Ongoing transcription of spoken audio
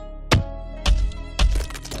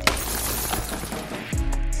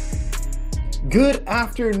Good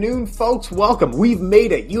afternoon, folks. Welcome. We've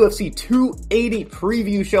made it. UFC 280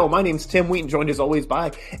 preview show. My name's Tim Wheaton, joined as always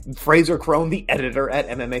by Fraser Crone, the editor at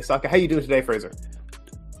MMA Soccer. How you doing today, Fraser?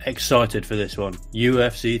 Excited for this one.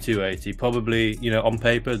 UFC 280. Probably, on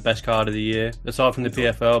paper, the best card of the year, aside from the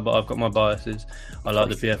PFL, but I've got my biases. I like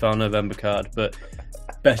the PFL November card, but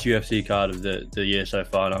best UFC card of the year so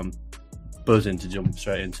far, and I'm buzzing to jump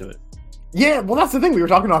straight into it. Yeah, well, that's the thing. We were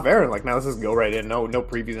talking off air, and now let's just go right in. No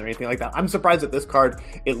previews or anything like that. I'm surprised at this card.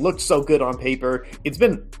 It looked so good on paper. It's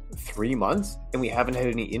been 3 months, and we haven't had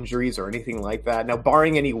any injuries or anything like that. Now,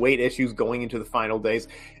 barring any weight issues going into the final days,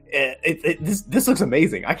 this looks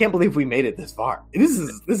amazing. I can't believe we made it this far. This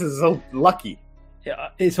is so lucky.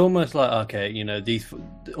 Yeah, it's almost like, okay,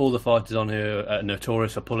 all the fighters on here are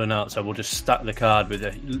notorious for pulling out, so we'll just stack the card with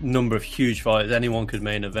a number of huge fighters. Anyone could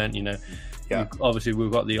main event, Yeah. Obviously,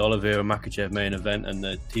 we've got the Oliveira Makhachev main event and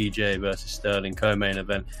the TJ versus Sterling co-main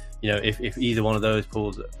event. If either one of those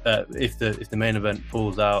pulls, if the main event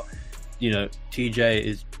pulls out,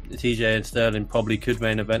 TJ and Sterling probably could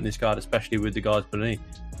main event this card, especially with the guys beneath.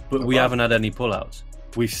 But we haven't had any pullouts.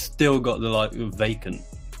 We've still got the vacant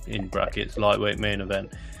in brackets lightweight main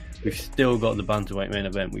event. We've still got the bantamweight main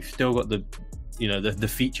event. We've still got the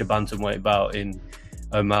feature bantamweight bout in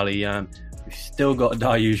O'Malley Yan. We've still got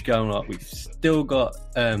Dariush Gomrot. We've still got...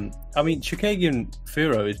 Chookagian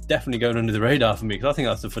Firo is definitely going under the radar for me because I think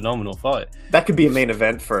that's a phenomenal fight. That could be a main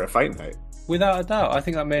event for a fight night. Without a doubt. I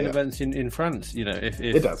think that main event's in France. If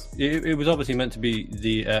it does. It was obviously meant to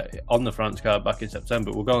be on the France card back in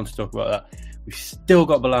September. We'll go on to talk about that. We've still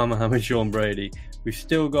got Belal Muhammad, Sean Brady. We've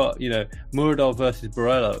still got, Muradov versus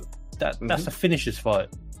Borello. That's a finisher's fight.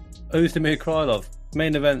 Ozdemir Krylov.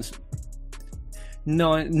 Main events...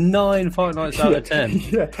 Nine fight nights out of 10.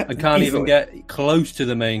 Yeah, I can't even get close to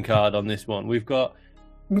the main card on this one. We've got,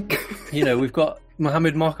 we've got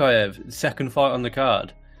Mohamed Mokaev, second fight on the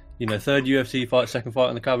card. Third UFC fight, second fight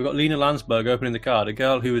on the card. We've got Lena Landsberg opening the card, a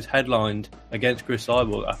girl who was headlined against Chris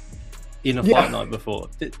Cyborg in a fight night before.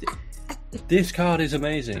 This card is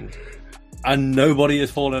amazing, and nobody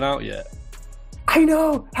has fallen out yet. I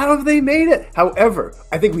know. How have they made it? However,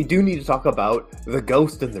 I think we do need to talk about the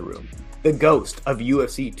ghost in the room. The ghost of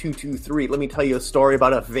UFC 223. Let me tell you a story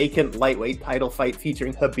about a vacant lightweight title fight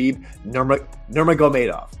featuring Khabib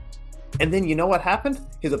Nurmagomedov. And then you know what happened?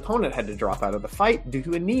 His opponent had to drop out of the fight due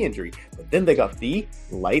to a knee injury. But then they got the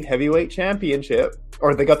light heavyweight championship,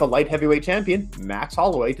 or they got the light heavyweight champion, Max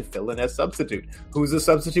Holloway, to fill in as substitute. Who's the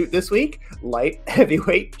substitute this week? Light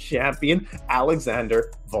heavyweight champion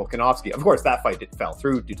Alexander Volkanovski. Of course, that fight fell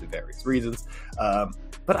through due to various reasons.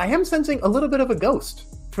 But I am sensing a little bit of a ghost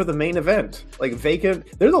for the main event.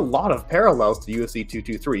 Vacant. There's a lot of parallels to UFC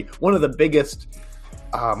 223. One of the biggest,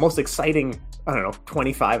 most exciting,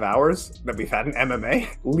 25 hours that we've had in MMA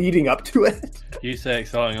leading up to it. You say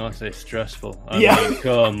exciting, I say stressful. I mean,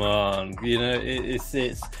 come on.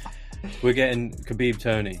 It's we're getting Khabib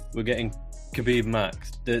Tony. We're getting Khabib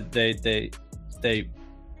Max. They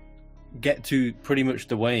get to pretty much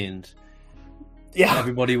the weigh-ins. Yeah,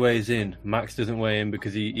 everybody weighs in. Max doesn't weigh in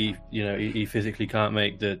because he physically can't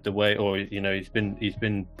make the weight, or he's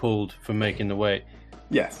been pulled from making the weight.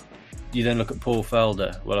 Yes. You then look at Paul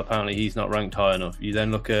Felder. Well, apparently he's not ranked high enough. You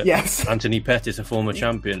then look at Anthony Pettis, a former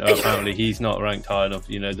champion. Oh, apparently he's not ranked high enough.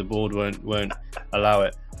 The board won't allow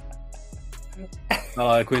it.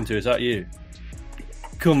 Quinter, is that you?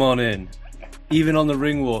 Come on in. Even on the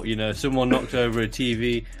ring walk, someone knocked over a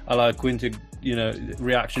TV. Quinter.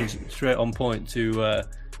 Reactions straight on point to grab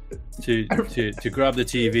the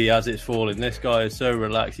TV as it's falling. This guy is so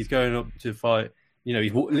relaxed. He's going up to fight.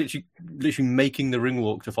 He's literally making the ring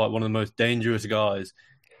walk to fight one of the most dangerous guys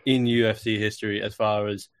in UFC history as far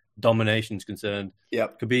as domination is concerned.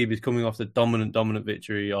 Yep. Khabib is coming off the dominant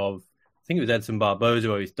victory of, I think it was Edson Barboza,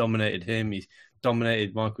 where he's dominated him. He's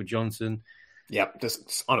dominated Michael Johnson. Yep,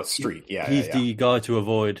 just on a streak. Yeah, he's the guy to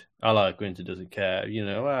avoid. Quinter doesn't care.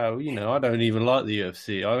 I don't even like the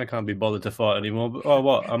UFC. I can't be bothered to fight anymore. But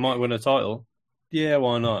what? I might win a title. Yeah,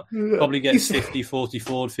 why not? Probably gets 50-40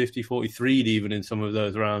 forward, 50-43 even in some of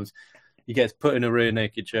those rounds. He gets put in a rear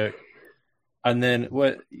naked choke, and then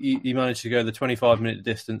he managed to go the 25-minute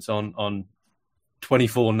distance on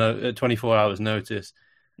 24 hours notice.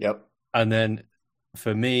 Yep. And then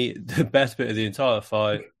for me, the best bit of the entire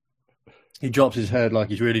fight. He drops his head like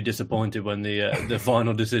he's really disappointed when the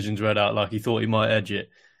final decision's read out, like he thought he might edge it.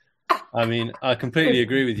 I mean, I completely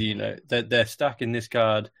agree with you, that they're stacking this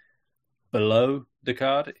card below the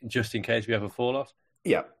card just in case we have a fall-off.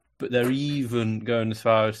 Yeah. But they're even going as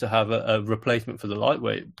far as to have a replacement for the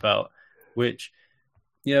lightweight belt, which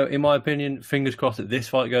in my opinion, fingers crossed that this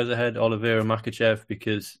fight goes ahead, Oliveira Makachev,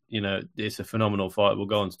 because it's a phenomenal fight. We'll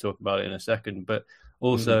go on to talk about it in a second, but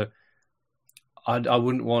also I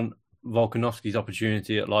wouldn't want Volkanovski's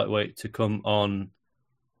opportunity at lightweight to come on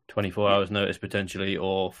 24 hours notice potentially,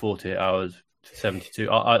 or 48 hours,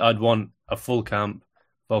 72. I'd want a full camp.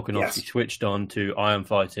 Volkanovski switched on to I am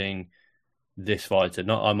fighting this fighter.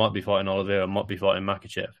 Not I might be fighting Oliveira, I might be fighting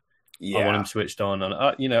Makachev. Yeah. I want him switched on, and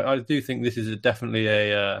I do think this is definitely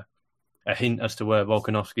a hint as to where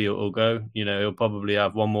Volkanovski will go. He'll probably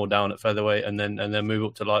have one more down at featherweight, and then move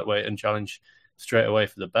up to lightweight and challenge straight away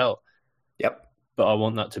for the belt. Yep. But I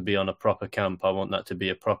want that to be on a proper camp. I want that to be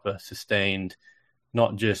a proper sustained,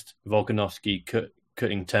 not just Volkanovski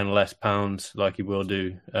cutting 10 less pounds like he will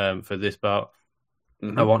do for this bout.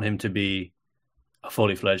 Mm-hmm. I want him to be a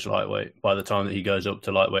fully fledged lightweight by the time that he goes up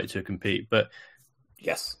to lightweight to compete. But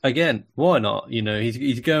yes, again, why not?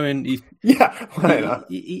 He's going. Why not?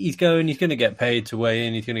 He's going. He's going to get paid to weigh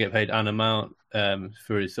in. He's going to get paid an amount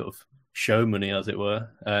for his sort of show money, as it were.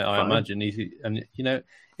 I imagine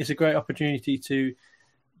it's a great opportunity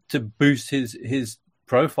to boost his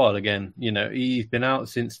profile again. He's been out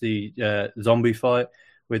since the zombie fight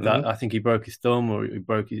with that. I think he broke his thumb, or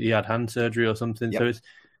he had hand surgery or something. Yep. So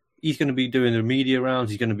he's going to be doing the media rounds.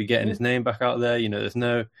 He's going to be getting his name back out there. There's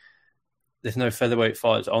no featherweight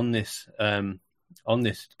fights on this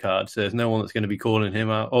card, so there's no one that's going to be calling him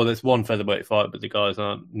out. Oh, there's one featherweight fight, but the guys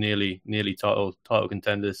aren't nearly title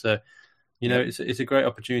contenders. So it's a great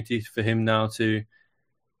opportunity for him now to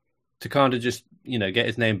kind of just get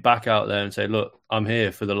his name back out there and say, look, I'm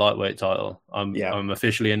here for the lightweight title. I'm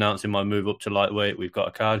officially announcing my move up to lightweight. We've got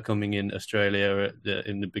a card coming in Australia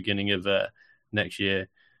in the beginning of next year.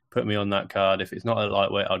 Put me on that card. If it's not at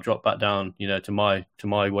lightweight, I'll drop back down, to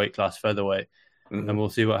my weight class featherweight, and we'll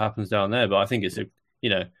see what happens down there. But I think it's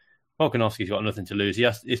Volkanovski's got nothing to lose.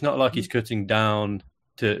 It's not like he's cutting down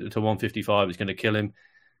to 155. It's going to kill him.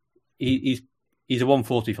 He's a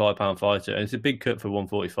 145-pound fighter, and it's a big cut for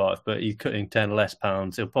 145. But he's cutting 10 less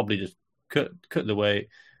pounds. He'll probably just cut the weigh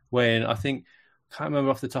in. I think I can't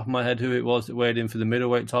remember off the top of my head who it was that weighed in for the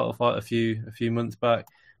middleweight title fight a few months back.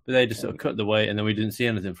 But they just sort of cut the weight, and then we didn't see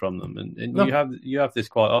anything from them. And no. you have this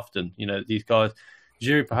quite often. These guys,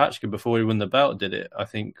 Jiri Prochazka, before he won the belt, did it. I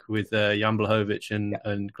think with Jan Blachowicz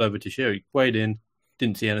and Glover Teixeira, he weighed in,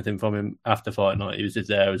 didn't see anything from him after fight night. He was just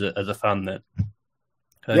there as a fan then.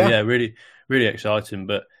 Really, really exciting.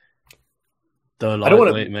 But the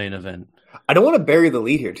lightweight main event. I don't want to bury the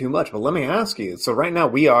lead here too much, but let me ask you. So right now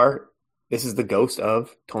this is the ghost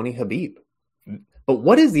of Tony Khabib. But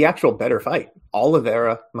what is the actual better fight?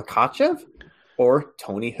 Oliveira Makhachev or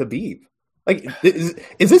Tony Khabib? Like, is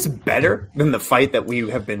this better than the fight that we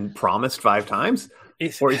have been promised 5 times?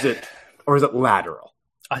 Or is it lateral?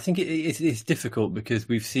 I think it's difficult because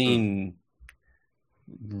we've seen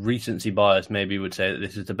recency bias maybe would say that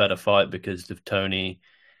this is the better fight because of Tony,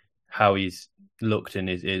 how he's looked in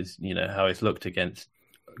his how he's looked against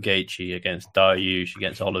Gaethje, against Dariush,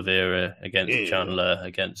 against Oliveira, against Chandler,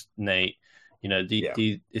 against Nate.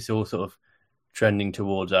 It's all sort of trending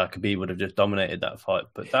towards Khabib would have just dominated that fight,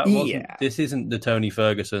 but that wasn't. Yeah. This isn't the Tony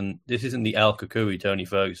Ferguson. This isn't the El Kukui Tony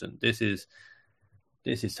Ferguson. This is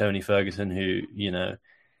Tony Ferguson who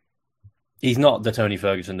he's not the Tony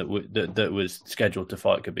Ferguson that was scheduled to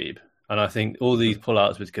fight Khabib. And I think all these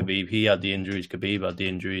pullouts with Khabib, he had the injuries, Khabib had the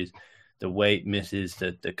injuries, the weight misses,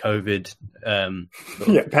 the COVID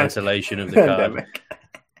cancellation of the card.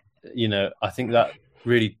 I think that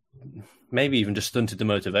really maybe even just stunted the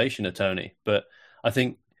motivation of Tony. But I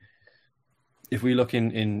think if we look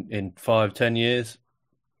in 5-10 years,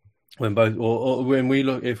 when both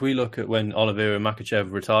if we look at when Oliveira and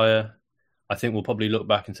Makhachev retire, I think we'll probably look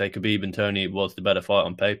back and say Khabib and Tony was the better fight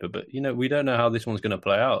on paper. But we don't know how this one's going to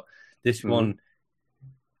play out. This one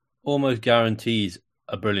almost guarantees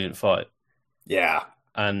a brilliant fight. Yeah,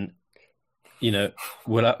 and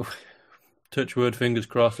we'll touch wood, fingers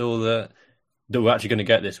crossed, all that we're actually going to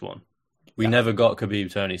get this one. We never got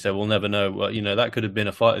Khabib Tony, so we'll never know. Well, that could have been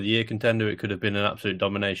a fight of the year contender. It could have been an absolute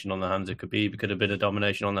domination on the hands of Khabib. It could have been a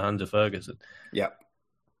domination on the hands of Ferguson. Yeah.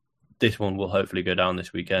 This one will hopefully go down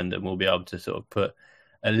this weekend, and we'll be able to sort of put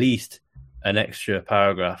at least an extra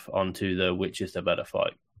paragraph onto the which is the better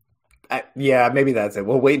fight. Maybe that's it.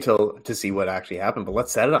 We'll wait to see what actually happened, but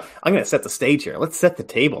let's set it up. I'm going to set the stage here. Let's set the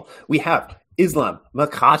table. We have Islam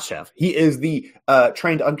Makhachev. He is the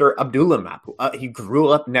trained under Abdullah. He grew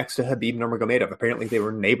up next to Khabib Nurmagomedov. Apparently, they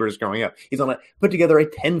were neighbors growing up. He's put together a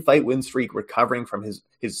 10-fight win streak, recovering from his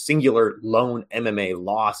singular lone MMA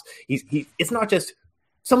loss. It's not just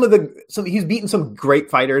he's beaten some great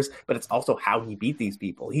fighters, but it's also how he beat these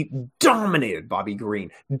people. He dominated Bobby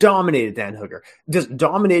Green, dominated Dan Hooker, just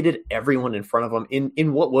dominated everyone in front of him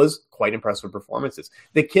in what was quite impressive performances.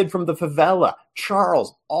 The kid from the favela,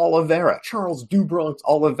 Charles Du Bronx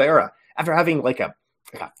Oliveira, after having like a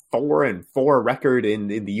 4-4 record in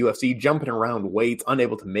the UFC, jumping around weights,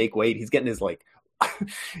 unable to make weight. He's getting his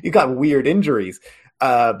he got weird injuries.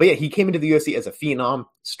 But yeah, he came into the UFC as a phenom,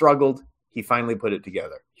 struggled. He finally put it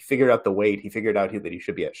together. He figured out the weight. He figured out that he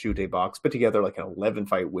should be at Chute Box, put together like an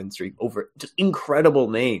 11-fight win streak over just incredible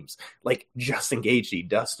names like Justin Gaethje,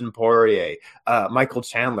 Dustin Poirier, Michael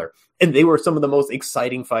Chandler. And they were some of the most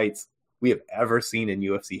exciting fights we have ever seen in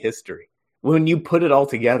UFC history. When you put it all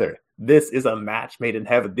together, this is a match made in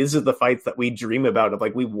heaven. These are the fights that we dream about. Of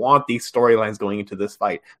like, we want these storylines going into this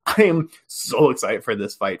fight. I am so excited for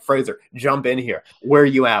this fight. Fraser, jump in here. Where are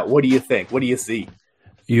you at? What do you think? What do you see?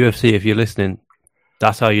 UFC, if you're listening,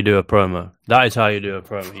 that's how you do a promo. That is how you do a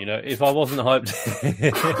promo. You know, if I wasn't hyped,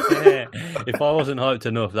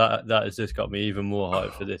 enough, that has just got me even more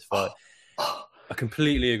hyped for this fight. I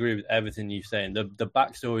completely agree with everything you're saying. The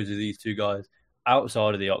backstories of these two guys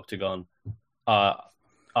outside of the octagon are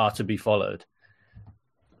to be followed.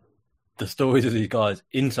 The stories of these guys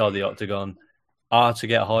inside the octagon are to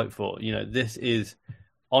get hyped for. You know, this is,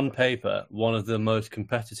 on paper, one of the most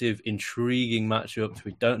competitive, intriguing matchups.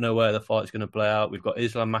 We don't know where the fight's going to play out. We've got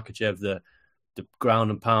Islam Makhachev, the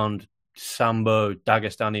ground and pound Sambo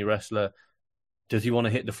Dagestani wrestler. Does he want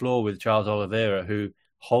to hit the floor with Charles Oliveira, who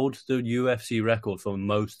holds the UFC record for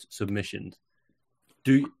most submissions?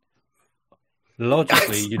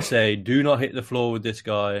 Logically, you'd say, do not hit the floor with this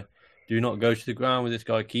guy. Do not go to the ground with this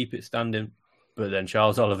guy. Keep it standing. But then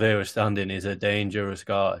Charles Oliveira standing is a dangerous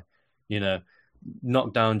guy. You know,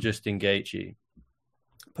 knocked down Justin Gaethje,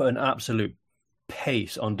 put an absolute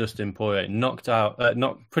pace on Dustin Poirier,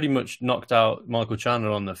 pretty much knocked out Michael Chandler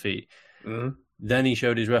on the feet. Mm-hmm. Then he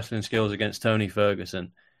showed his wrestling skills against Tony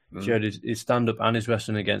Ferguson. Mm-hmm. Showed his stand-up and his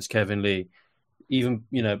wrestling against Kevin Lee. Even,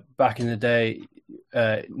 you know, back in the day,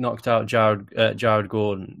 knocked out Jared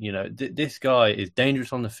Gordon. You know, this guy is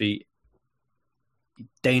dangerous on the feet,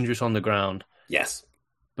 dangerous on the ground. Yes.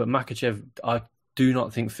 But Makhachev, I do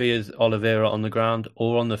not think fears Oliveira on the ground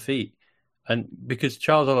or on the feet. And because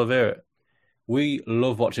Charles Oliveira, we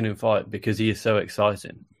love watching him fight because he is so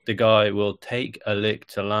exciting. The guy will take a lick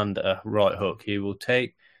to land a right hook. He will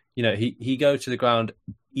take, you know, he goes to the ground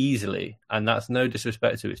easily, and that's no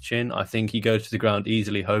disrespect to his chin. I think he goes to the ground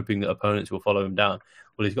easily, hoping that opponents will follow him down.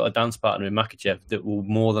 Well, he's got a dance partner in Makhachev that will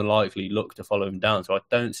more than likely look to follow him down. So I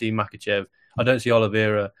don't see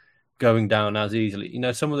Oliveira going down as easily. You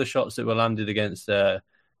know, some of the shots that were landed against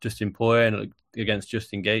Dustin Poirier and against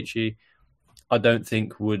Justin Gaethje, I don't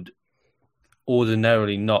think would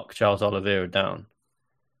ordinarily knock Charles Oliveira down.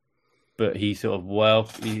 But he sort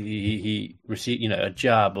of he received, you know, a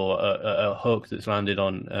jab or a hook that's landed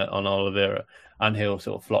on Oliveira, and he'll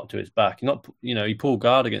sort of flock to his back. He pulled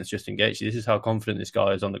guard against Justin Gaethje. This is how confident this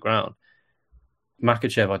guy is on the ground.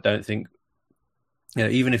 Makhachev, I don't think, you know,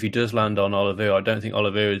 even if he does land on Oliveira, I don't think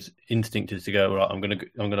Oliveira's instinct is to go, right, I'm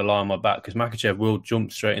gonna lie on my back, because Makhachev will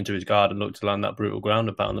jump straight into his guard and look to land that brutal ground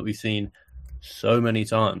and pound that we've seen so many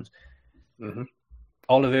times. Mm-hmm.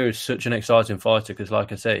 Oliveira is such an exciting fighter because,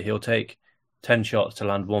 like I say, he'll take 10 shots to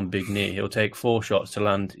land one big knee. He'll take 4 shots to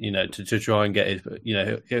land, you know, to try and get his, you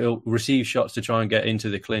know, he'll receive shots to try and get into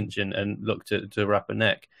the clinch and look to wrap a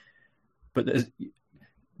neck. But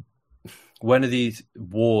one of these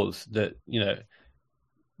wars that, you know,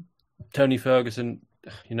 Tony Ferguson,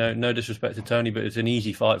 you know, no disrespect to Tony, but it's an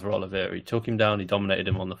easy fight for Oliveira. He took him down, he dominated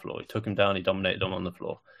him on the floor. He took him down, he dominated him on the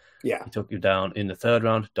floor. Yeah. He took him down in the third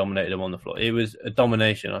round, dominated him on the floor. It was a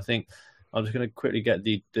domination. I think I'm just going to quickly get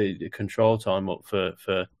the control time up for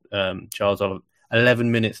Charles Oliveira.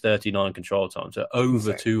 11 minutes 39 control time, so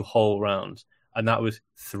over 2 whole rounds. And that was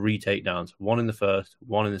 3 takedowns, 1 in the first,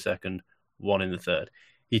 1 in the second, 1 in the third.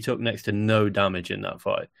 He took next to no damage in that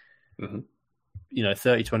fight. Mm-hmm. You know,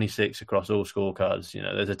 30-26 across all scorecards. You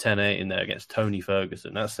know, there's a 10-8 in there against Tony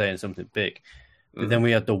Ferguson. That's saying something big. But then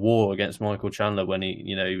we had the war against Michael Chandler when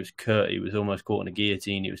he was cut. He was almost caught in a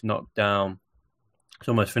guillotine. He was knocked down. It's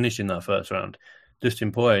almost finished in that first round.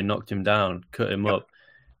 Dustin Poirier knocked him down, cut him up.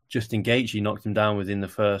 Justin Gaethje knocked him down within the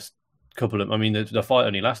first couple of... I mean, the fight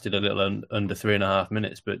only lasted a little under 3.5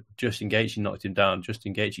 minutes, but Justin Gaethje knocked him down.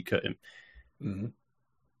 Justin Gaethje cut him. Mm-hmm.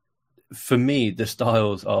 For me, the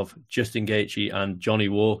styles of Justin Gaethje and Johnny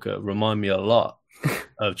Walker remind me a lot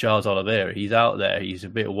of Charles Oliveira. He's out there. He's a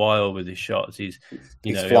bit wild with his shots. He's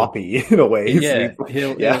floppy in a way.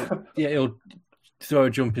 He'll throw a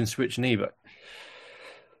jumping switch knee, but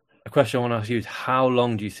a question I want to ask you is, how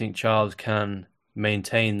long do you think Charles can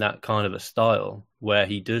maintain that kind of a style where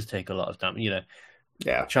he does take a lot of damage?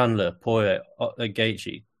 Chandler, Poirier,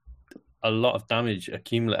 Gaethje, a lot of damage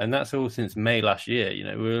accumulate, and that's all since May last year.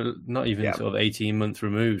 We're not even sort of 18 months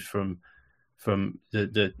removed from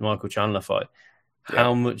the Michael Chandler fight.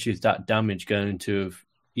 How much is that damage going to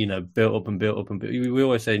have built up and built up and built? We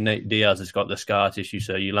always say Nate Diaz has got the scar tissue,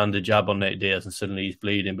 so you land a jab on Nate Diaz and suddenly he's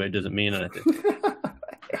bleeding, but it doesn't mean anything.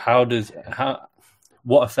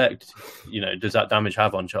 What effect does that damage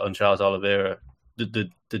have on Charles Oliveira?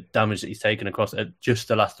 The damage that he's taken across just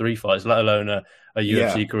the last 3 fights, let alone a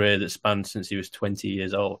UFC career that spanned since he was 20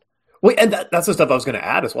 years old. Well, and that's the stuff I was going to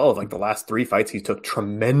add as well. Like the last 3 fights, he took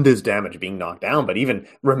tremendous damage being knocked down. But even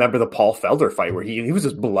remember the Paul Felder fight where he was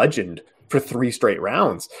just bludgeoned for 3 straight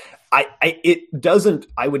rounds. I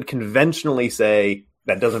would conventionally say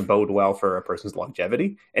that doesn't bode well for a person's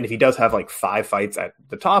longevity. And if he does have like 5 fights at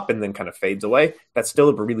the top and then kind of fades away, that's still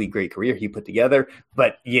a really great career he put together.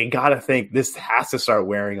 But you got to think this has to start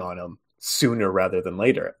wearing on him sooner rather than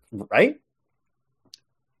later, right?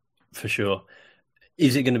 For sure.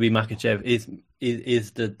 Is it going to be Makhachev? Is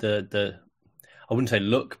the I wouldn't say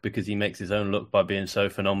luck, because he makes his own luck by being so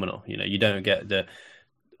phenomenal. You don't get the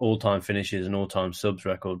all-time finishes and all-time subs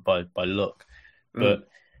record by luck. But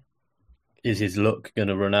is his luck going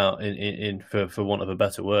to run out in for want of a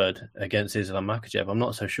better word against Islam Makhachev? I'm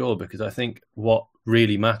not so sure, because I think what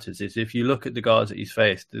really matters is if you look at the guys that he's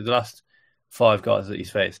faced, the last 5 guys that he's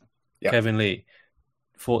faced, Kevin Lee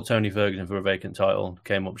fought Tony Ferguson for a vacant title,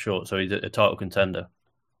 came up short, so he's a title contender.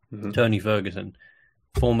 Tony Ferguson,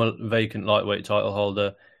 former vacant lightweight title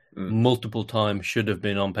holder, multiple times should have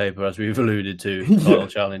been on paper, as we've alluded to, title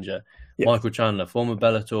challenger. Michael Chandler, former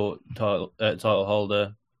Bellator title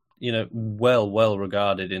holder, well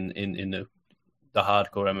regarded in the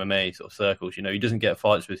hardcore MMA sort of circles. He doesn't get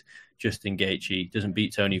fights with Justin Gaethje, doesn't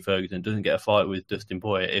beat Tony Ferguson, doesn't get a fight with Dustin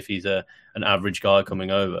Poirier if he's an average guy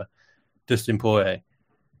coming over. Dustin Poirier,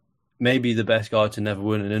 maybe the best guy to never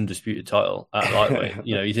win an undisputed title at lightweight.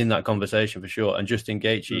 He's in that conversation for sure. And Justin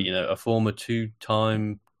Gaethje, a former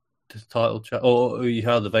 2-time title, or he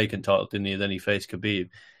held the vacant title, didn't he? Then he faced Khabib,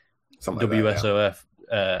 WSOF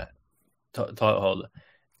title holder.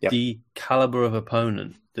 The caliber of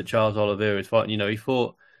opponent that Charles Oliveira is fighting. He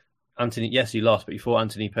fought Anthony. Yes, he lost, but he fought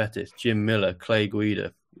Anthony Pettis, Jim Miller, Clay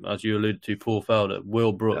Guida, as you alluded to, Paul Felder,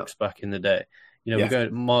 Will Brooks back in the day. We're going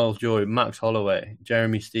to Miles Jory, Max Holloway,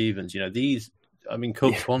 Jeremy Stevens.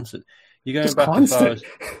 Cub Swanson. You're going back as far as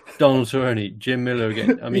Donald Cerrone, Jim Miller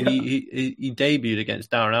again. He debuted against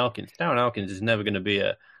Darren Elkins. Darren Elkins is never going to be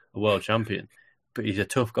a world champion, but he's a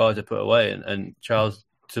tough guy to put away, and Charles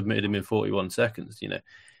submitted him in 41 seconds.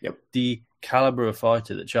 The caliber of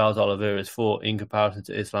fighter that Charles Oliveira has fought in comparison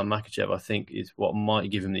to Islam Makhachev, I think, is what might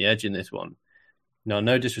give him the edge in this one. Now,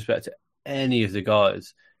 no disrespect to any of the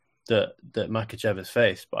guys that Makhachev has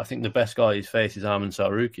faced, but I think the best guy he's faced is Arman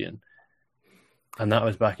Tsarukyan, and that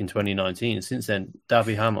was back in 2019. Since then,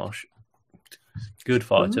 Davy Hamosh, good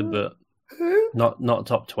fighter, but not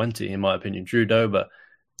top 20 in my opinion. Drew Dober,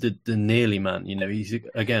 the nearly man, he's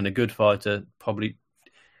again a good fighter, probably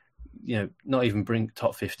not even bring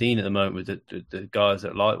top 15 at the moment with the guys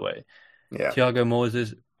at lightweight. Thiago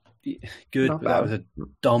Moises, good, but that was a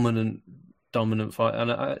dominant fight, and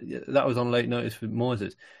that was on late notice for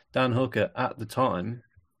Moises. Dan Hooker at the time,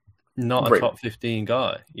 not a top 15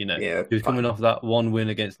 guy. He was coming off that one win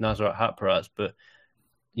against Nasrat Haqparast, but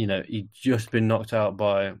he'd just been knocked out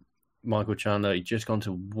by Michael Chandler. He'd just gone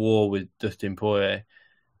to war with Dustin Poirier,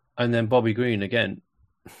 and then Bobby Green again.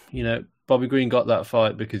 Bobby Green got that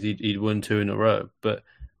fight because he'd won 2 in a row, but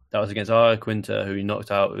that was against Aya Quinta, who he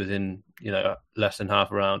knocked out within less than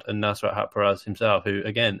half a round, and Nasrat Haqparast himself, who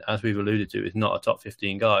again, as we've alluded to, is not a top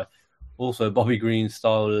 15 guy. Also, Bobby Green's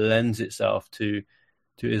style lends itself to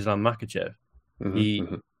Islam Makhachev.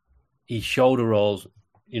 He shoulder rolls,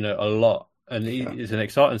 a lot, and it's an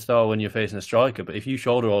exciting style when you're facing a striker. But if you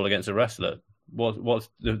shoulder roll against a wrestler, what's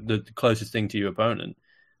the closest thing to your opponent?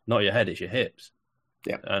 Not your head, it's your hips.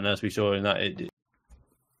 Yeah, and as we saw in that,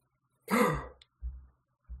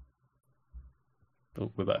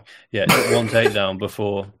 we're back. Yeah, one takedown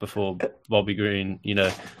before Bobby Green,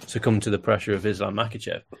 succumbed to the pressure of Islam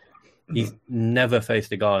Makhachev. He's never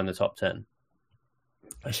faced a guy in the top 10.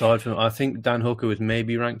 Aside from, I think Dan Hooker was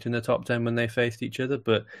maybe ranked in the top 10 when they faced each other,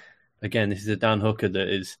 but again, this is a Dan Hooker that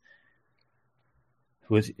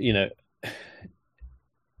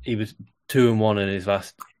he was 2-1 in his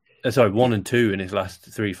last. 1-2 in his last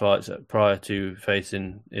 3 fights prior to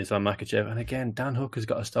facing Islam Makhachev. And again, Dan Hooker's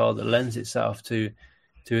got a style that lends itself to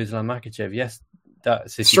Islam Makhachev. Yes,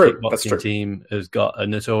 that City That's kickboxing true. team has got a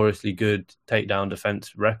notoriously good takedown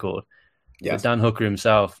defense record. Yes. But Dan Hooker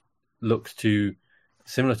himself looks to,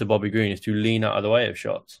 similar to Bobby Green, is to lean out of the way of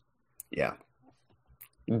shots. Yeah.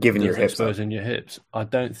 Giving your hips up. Exposing your hips. I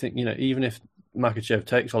don't think, even if Makhachev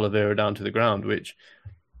takes Oliveira down to the ground, which,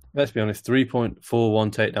 let's be honest, 3.41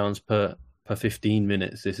 takedowns per 15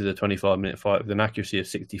 minutes. This is a 25-minute fight with an accuracy of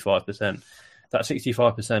 65%. That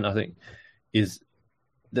 65%, I think,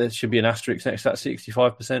 there should be an asterisk next to that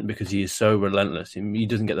 65% because he is so relentless. He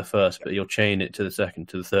doesn't get the first, but he'll chain it to the second,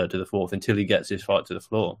 to the third, to the fourth until he gets his fight to the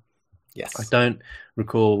floor. Yes. I don't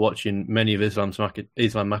recall watching many of Islam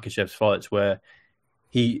Makhachev's fights where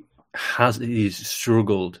he's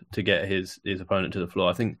struggled to get his opponent to the floor.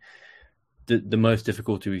 I think the most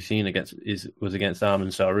difficulty we've seen was against Arman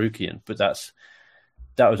Tsarukyan, but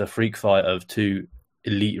that was a freak fight of two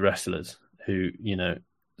elite wrestlers who,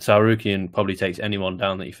 Tsarukyan probably takes anyone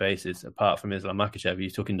down that he faces, apart from Islam Makhachev. He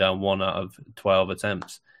took him down 1 out of 12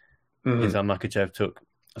 attempts. Mm-hmm. Islam Makhachev took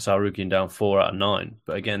Tsarukyan down 4 out of 9.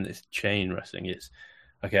 But again, it's chain wrestling. It's,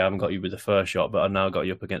 okay, I haven't got you with the first shot, but I've now got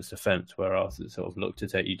you up against the fence where I'll sort of look to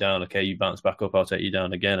take you down. Okay, you bounce back up, I'll take you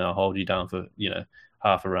down again. I'll hold you down for,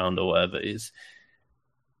 half a round or whatever.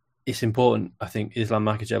 It's important. I think Islam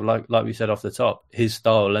Makhachev, like we said off the top, his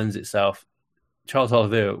style lends itself. Charles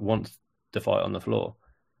Oliveira wants to fight on the floor.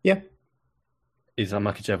 Yeah. Islam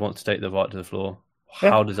Makhachev wants to take the fight to the floor. Yeah.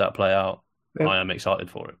 How does that play out? Yeah. I am excited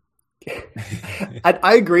for it.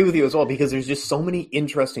 I agree with you as well, because there's just so many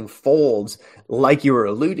interesting folds, like you were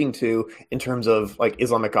alluding to, in terms of like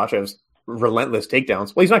Islam Makhachev's relentless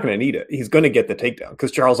takedowns. Well, he's not going to need it. He's going to get the takedown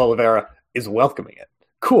because Charles Oliveira is welcoming it.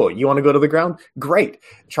 Cool. You want to go to the ground? Great.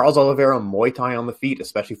 Charles Oliveira, Muay Thai on the feet,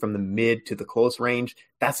 especially from the mid to the close range.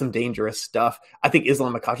 That's some dangerous stuff. I think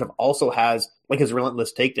Islam Makhachev also has like his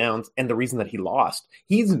relentless takedowns, and the reason that he lost,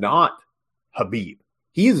 he's not Khabib.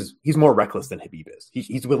 He's more reckless than Khabib is.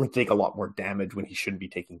 He's willing to take a lot more damage when he shouldn't be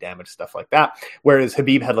taking damage, stuff like that. Whereas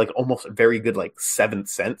Khabib had like almost a very good like seventh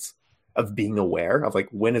sense of being aware of like,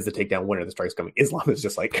 when is the takedown, when are the strikes coming? Islam is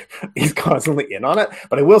just like, he's constantly in on it.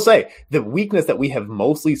 But I will say, the weakness that we have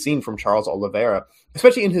mostly seen from Charles Oliveira,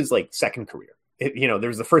 especially in his like second career,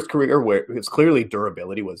 there's the first career where it's clearly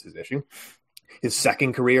durability was his issue. His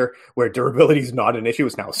second career, where durability is not an issue,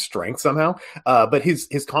 is now strength somehow. But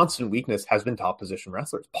his constant weakness has been top position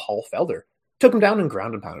wrestlers. Paul Felder took him down and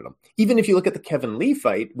ground and pounded him. Even if you look at the Kevin Lee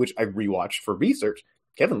fight, which I rewatched for research,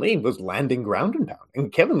 Kevin Lee was landing ground and pound.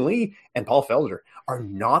 And Kevin Lee and Paul Felder are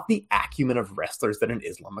not the acumen of wrestlers that an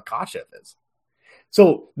Islam Makhachev is.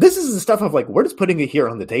 So this is the stuff of like, we're just putting it here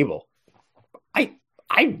on the table.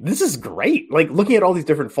 This is great. Like looking at all these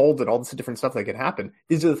different folds and all this different stuff that can happen.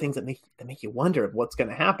 These are the things that make you wonder what's going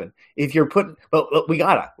to happen. If you're putting, but we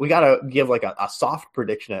gotta give like a soft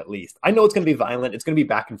prediction at least. I know it's going to be violent. It's going to be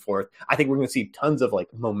back and forth. I think we're going to see tons of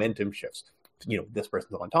like momentum shifts. This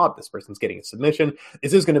person's on top. This person's getting a submission.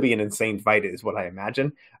 This is going to be an insane fight, is what I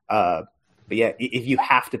imagine. But yeah, if you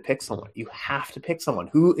have to pick someone,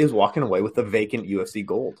 who is walking away with the vacant UFC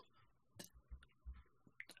gold.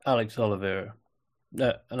 Alex Oliveira.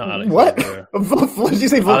 No, not Alex. What? What did you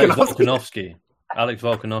say? Volkanovski. Alex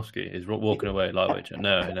Volkanovski is walking away lightweight.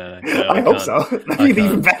 No. I hope so. That'd be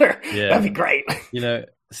even better. Yeah. That'd be great.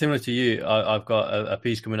 Similar to you, I've got a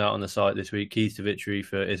piece coming out on the site this week, Keys to Victory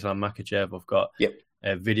for Islam Makhachev. I've got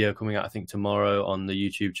a video coming out, I think, tomorrow on the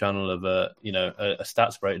YouTube channel of a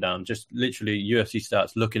stats breakdown, just literally UFC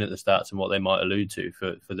stats, looking at the stats and what they might allude to.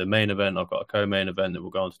 For the main event, I've got a co-main event that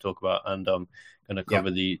we'll go on to talk about, and I'm going to cover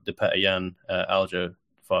the Petr Yan Aljo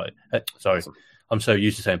fight. Sorry. Awesome. I'm so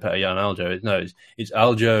used to saying Petr Yan Aljo. It's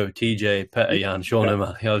Aljo, TJ, Petr Yan, Sean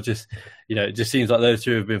O'Malley. It just seems like those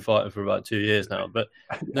two have been fighting for about 2 years now. But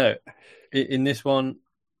no, in this one,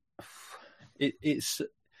 it's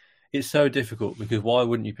so difficult because why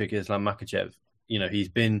wouldn't you pick Islam Makhachev? He's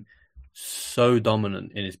been so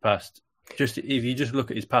dominant in his past. Just if you just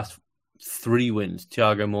look at his past 3 wins,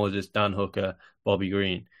 Thiago Moses, Dan Hooker, Bobby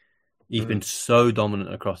Green, he's been so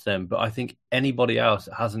dominant across them. But I think anybody else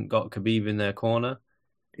that hasn't got Khabib in their corner,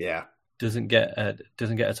 doesn't get a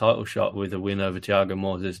title shot with a win over Thiago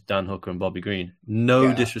Moses, Dan Hooker, and Bobby Green.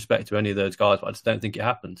 No disrespect to any of those guys, but I just don't think it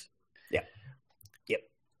happens. Yeah. Yep.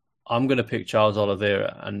 I'm going to pick Charles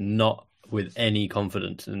Oliveira, and not with any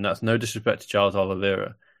confidence. And that's no disrespect to Charles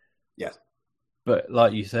Oliveira. Yes. But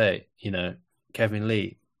like you say, Kevin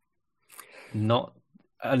Lee,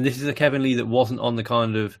 and this is a Kevin Lee that wasn't on the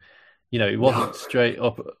kind of You know, it wasn't straight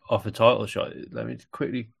up off a title shot. Let me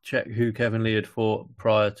quickly check who Kevin Lee had fought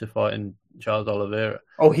prior to fighting Charles Oliveira.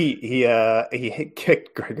 Oh, he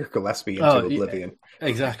kicked Gregor Gillespie into oblivion. Yeah,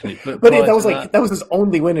 exactly. But that was his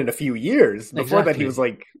only win in a few years. Before that, he was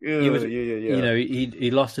like, You know,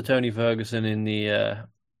 he lost to Tony Ferguson in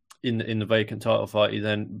the vacant title fight. He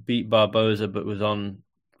then beat Barboza, but was on,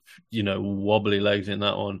 you know, wobbly legs in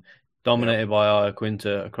that one. Dominated by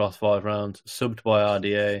Iaquinta across 5 rounds. Subbed by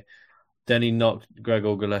RDA. Then he knocked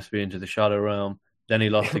Gregor Gillespie into the shadow realm. Then he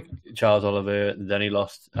lost to Charles Oliveira. Then he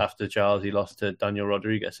lost, after Charles, he lost to Daniel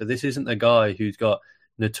Rodriguez. So this isn't a guy who's got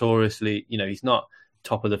notoriously, you know, he's not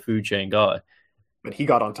top of the food chain guy. But he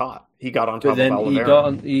got on top. He got on top of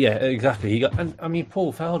Oliveira. Yeah, exactly. And I mean,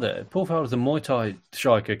 Paul Felder. Paul Felder's a Muay Thai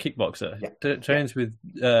striker, kickboxer. Yeah. Trains with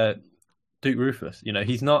Duke Rufus. You know,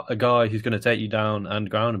 he's not a guy who's going to take you down and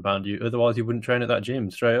ground and pound you. Otherwise, he wouldn't train at that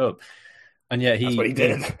gym straight up. And yet that's what he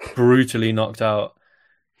did. Brutally knocked out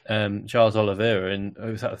Charles Oliveira in,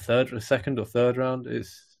 was that the second or third round?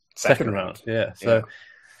 It's second round. Yeah. So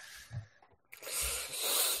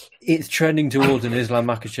it's trending towards an Islam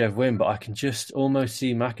Makhachev win, but I can just almost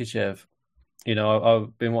see Makhachev. You know,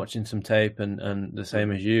 I've been watching some tape and the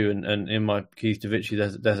same as you, and in my Keys to Victory,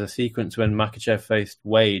 there's a sequence when Makhachev faced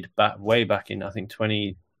Wade way back in, I think,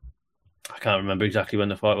 I can't remember exactly when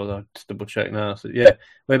the fight was. I'll just double check now. So yeah,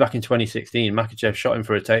 way back in 2016, Makhachev shot him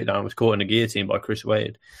for a takedown, was caught in a guillotine by Chris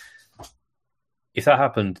Wade. If that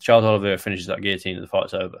happened, Charles Oliveira finishes that guillotine and the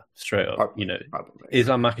fight's over. Straight up. Probably, you know,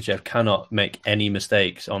 Islam Makhachev cannot make any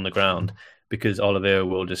mistakes on the ground because Oliveira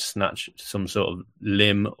will just snatch some sort of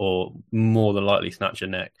limb or more than likely snatch a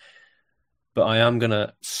neck. But I am going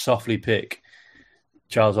to softly pick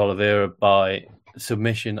Charles Oliveira by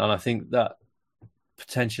submission, and I think that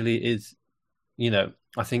potentially is, you know,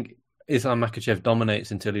 I think Islam Makhachev dominates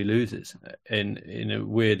until he loses in a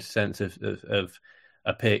weird sense of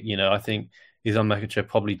a pick. You know, I think Islam Makhachev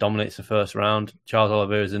probably dominates the first round. Charles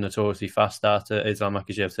Oliveira is a notoriously fast starter. Islam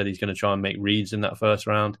Makhachev said he's going to try and make reads in that first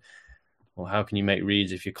round. Well, how can you make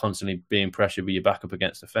reads if you're constantly being pressured with your back up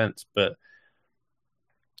against the fence? But,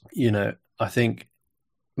 you know, I think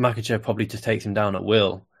Makhachev probably just takes him down at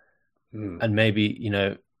will. And maybe, you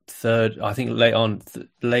know, third, I think late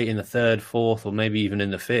in the third, fourth, or maybe even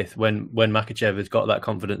in the fifth, when Makhachev has got that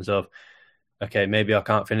confidence of, okay, maybe I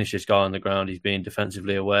can't finish this guy on the ground. He's being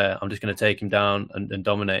defensively aware. I'm just going to take him down and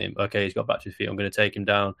dominate him. Okay, he's got back to his feet. I'm going to take him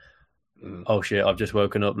down. Oh shit, I've just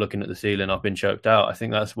woken up looking at the ceiling. I've been choked out. I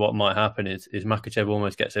think that's what might happen is Makhachev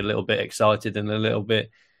almost gets a little bit excited and a little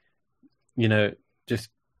bit, you know, just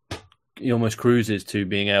he almost cruises to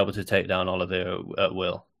being able to take down Oliveira at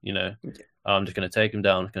will. You know, I'm just going to take him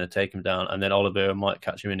down. And then Oliveira might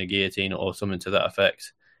catch him in a guillotine or something to that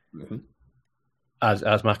effect. As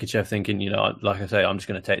Makhachev thinking, you know, like I say, I'm just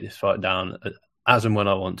going to take this fight down as and when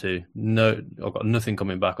I want to. No, I've got nothing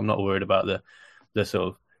coming back. I'm not worried about the sort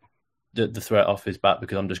of the threat off his back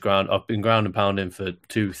because I've been ground and pounding for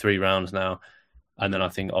 2-3 rounds now. And then I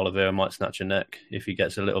think Oliveira might snatch a neck if he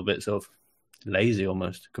gets a little bit sort of lazy,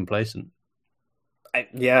 almost complacent.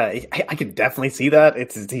 I could definitely see that.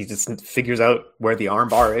 He just figures out where the arm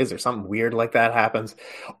bar is or something weird like that happens.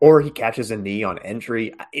 Or he catches a knee on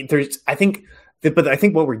entry. I think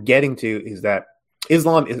what we're getting to is that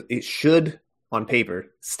Islam it should, on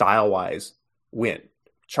paper, style-wise, win.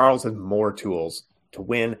 Charles has more tools to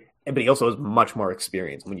win, but he also has much more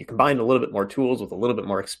experience. When you combine a little bit more tools with a little bit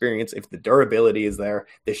more experience, if the durability is there,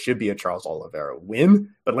 this should be a Charles Oliveira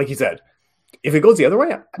win. But like you said, if it goes the other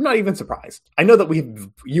way, I'm not even surprised. I know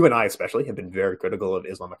that you and I especially, have been very critical of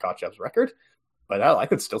Islam Makhachev's record, but I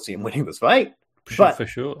could still see him winning this fight. For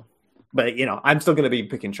sure. But, you know, I'm still going to be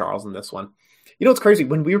picking Charles in this one. You know, it's crazy.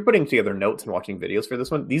 When we were putting together notes and watching videos for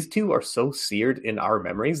this one, these two are so seared in our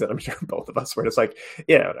memories that I'm sure both of us were just like,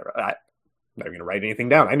 yeah, whatever. I'm not even going to write anything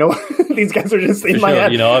down. I know these guys are just in my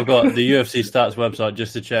head. You know, I've got the UFC stats website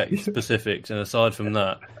just to check specifics. And aside from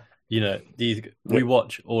that, you know, we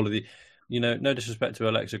watch all of the... You know, no disrespect to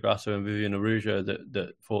Alexa Grasso and Vivian Araujo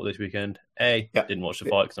that fought this weekend. A, didn't watch the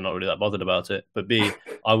fight because I'm not really that bothered about it. But B,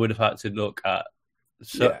 I would have had to look at...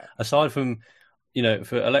 Aside from, you know,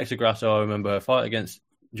 for Alexa Grasso, I remember her fight against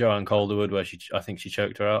Joanne Calderwood where I think she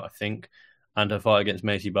choked her out, and her fight against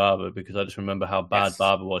Macy Barber because I just remember how bad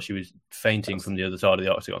Barber was. She was fainting from the other side of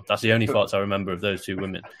the octagon. That's the only fights I remember of those two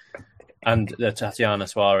women. And Tatiana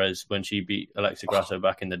Suarez when she beat Alexa Grasso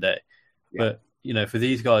back in the day. But... You know, for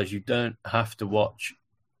these guys, you don't have to watch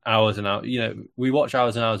hours and hours. You know, we watch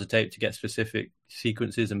hours and hours of tape to get specific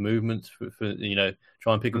sequences and movements for you know,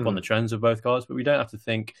 try and pick up on the trends of both guys. But we don't have to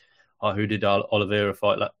think, who did Oliveira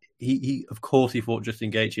fight? Like he of course, he fought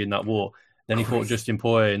Justin Gaethje in that war. Then he fought Justin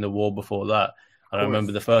Poirier in the war before that. And I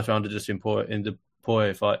remember the first round of Justin Poirier in the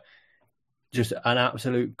Poirier fight, just an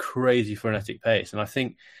absolute crazy frenetic pace. And I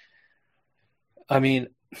think, I mean,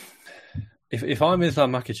 if I'm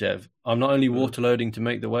Islam Makhachev, I'm not only waterloading to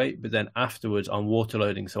make the weight, but then afterwards I'm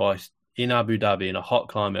waterloading. So in Abu Dhabi, in a hot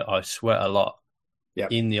climate, I sweat a lot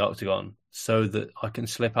in the octagon so that I can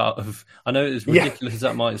slip out of... I know as ridiculous as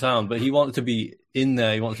that might sound, but he wants to be in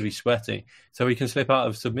there. He wants to be sweating so he can slip out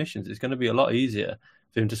of submissions. It's going to be a lot easier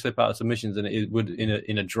for him to slip out of submissions than it would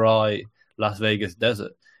in a dry Las Vegas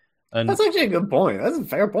desert. And that's actually a good point. That's a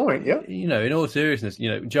fair point. Yeah. In all seriousness,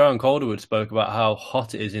 Joanne Calderwood spoke about how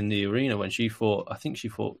hot it is in the arena when she fought. I think she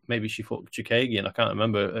fought Chookagian. I can't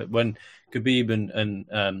remember when Khabib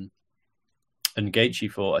and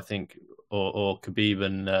Gaethje fought. I think, or Khabib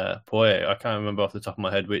and Poirier. I can't remember off the top of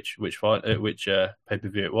my head which fight, which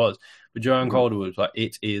pay-per-view it was. But Joanne Calderwood was like,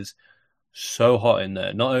 it is so hot in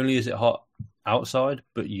there. Not only is it hot outside,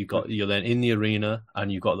 but you're then in the arena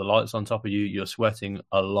and you've got the lights on top of you. You're sweating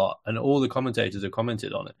a lot, and all the commentators have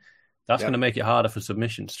commented on it. That's going to make it harder for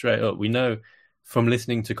submission straight up. We know from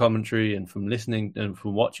listening to commentary and from listening and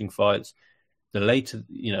from watching fights, the later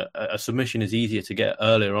a submission is easier to get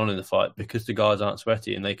earlier on in the fight because the guys aren't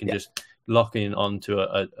sweaty and they can just lock in onto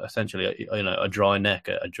essentially a dry neck,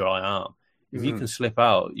 a dry arm. If you can slip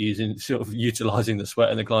out using utilizing the sweat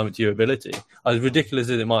and the climate to your ability, as ridiculous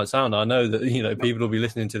as it might sound, I know that people will be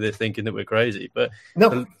listening to this thinking that we're crazy, but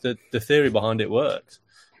the theory behind it works.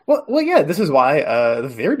 Well, yeah. This is why the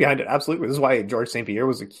theory behind it absolutely. This is why George St. Pierre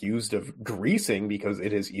was accused of greasing, because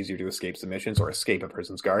it is easier to escape submissions or escape a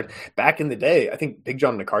person's guard. Back in the day, I think Big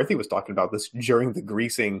John McCarthy was talking about this during the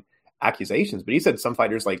greasing accusations, but he said some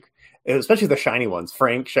fighters, especially the shiny ones,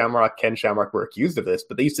 Frank Shamrock, Ken Shamrock, were accused of this,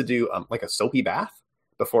 but they used to do like a soapy bath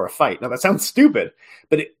before a fight. Now that sounds stupid,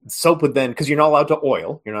 but soap would then, because you're not allowed to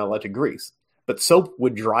oil, you're not allowed to grease, but soap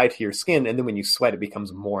would dry to your skin, and then when you sweat, it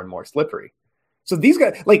becomes more and more slippery. So these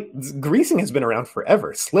guys, greasing has been around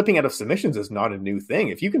forever. Slipping out of submissions is not a new thing.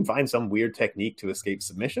 If you can find some weird technique to escape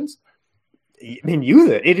submissions, use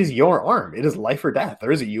it. It is your arm. It is life or death.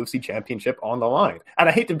 There is a UFC championship on the line. And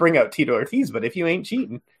I hate to bring out Tito Ortiz, but if you ain't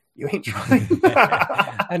cheating, you ain't trying.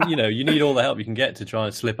 And, you need all the help you can get to try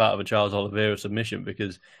and slip out of a Charles Oliveira submission,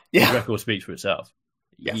 because his record speaks for itself.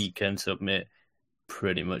 Yes. He can submit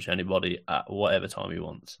pretty much anybody at whatever time he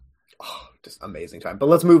wants. Oh, just amazing time. But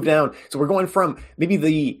let's move down. So we're going from maybe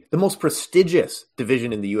the most prestigious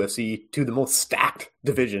division in the UFC to the most stacked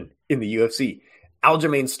division in the UFC.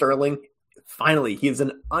 Aljamain Sterling, finally, he is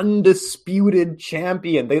an undisputed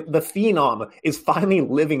champion. The Phenom is finally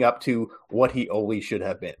living up to what he always should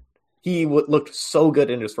have been. He looked so good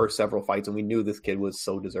in his first several fights, and we knew this kid was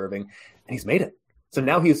so deserving, and he's made it. So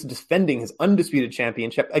now he is defending his undisputed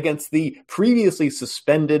championship against the previously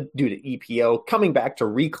suspended due to EPO, coming back to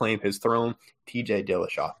reclaim his throne, TJ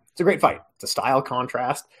Dillashaw. It's a great fight. It's a style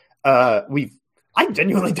contrast. I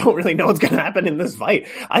genuinely don't really know what's going to happen in this fight.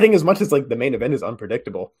 I think as much as the main event is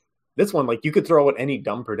unpredictable, this one, you could throw out any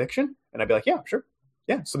dumb prediction, and I'd be like, yeah, sure.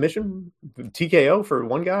 Yeah, submission, TKO for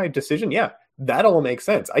one guy, decision. Yeah, that all makes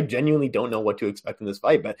sense. I genuinely don't know what to expect in this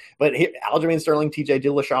fight, but Aljamain Sterling, TJ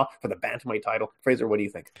Dillashaw for the bantamweight title. Fraser, what do you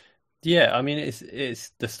think? Yeah, I mean, it's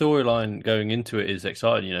the storyline going into it is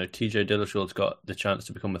exciting. TJ Dillashaw's got the chance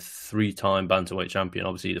to become a 3-time bantamweight champion.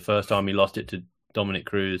 Obviously, the first time he lost it to Dominic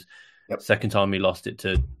Cruz, second time he lost it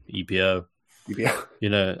to EPO.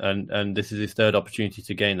 And this is his third opportunity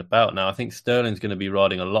to gain the belt. Now, I think Sterling's going to be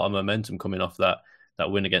riding a lot of momentum coming off that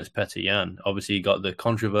win against Petr Yan. Obviously, he got the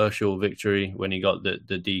controversial victory when he got the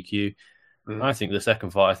DQ. Mm-hmm. I think the second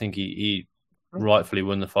fight, I think he rightfully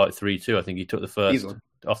won the fight 3-2. I think he took the first, easily.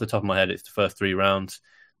 Off the top of my head, it's the first 3 rounds.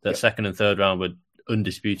 The second and third round were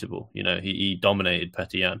undisputable. He dominated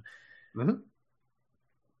Petr Yan. Mm-hmm.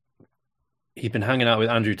 He's been hanging out with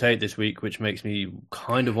Andrew Tate this week, which makes me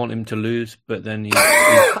kind of want him to lose. But then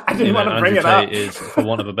I didn't want to bring it up. Andrew Tate is, for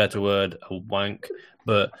want of a better word, a wank.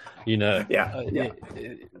 But I didn't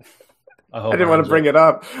want to bring it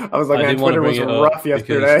up. I was like, man, Twitter was rough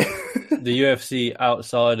yesterday. The UFC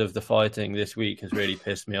outside of the fighting this week has really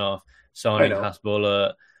pissed me off. Signing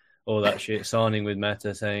Hasbulla, all that shit. Signing with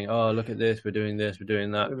Meta, saying, "Oh, look at this, we're doing this, we're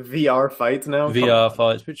doing that." VR fights now. VR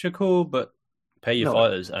fights, which are cool, but pay your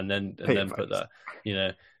fighters and then put that.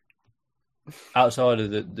 Outside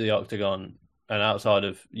of the octagon and outside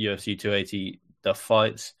of UFC 280, the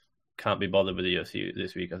fights can't be bothered with the UFC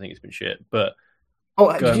this week. I think it's been shit. But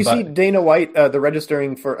did you see Dana White? The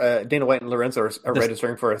registering for Dana White and Lorenzo are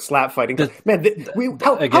registering for a slap fighting. How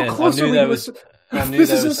close are we? I knew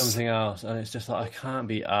there was something else, and it's just like I can't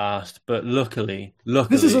be asked. But luckily,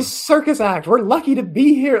 this is a circus act. We're lucky to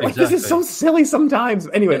be here. Like this is so silly sometimes.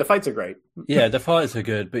 Anyway, the fights are great. Yeah, the fights are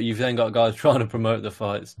good, but you've then got guys trying to promote the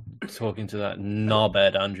fights, talking to that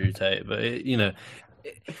knobhead Andrew Tate. But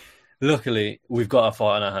luckily we've got a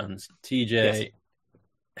fight on our hands. TJ, yes.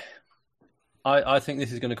 I think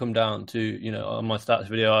this is going to come down to on my stats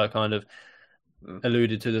video I kind of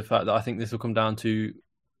alluded to the fact that I think this will come down to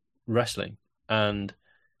wrestling. And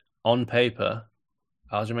on paper,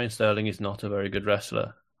 Aljamain Sterling is not a very good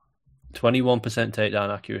wrestler. 21% takedown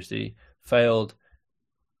accuracy, failed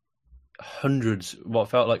what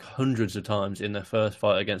felt like hundreds of times in their first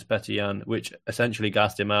fight against Petr Yan, which essentially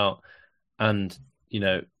gassed him out and,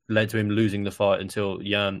 led to him losing the fight until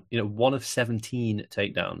Yan, one of 17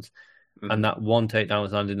 takedowns. Mm-hmm. And that one takedown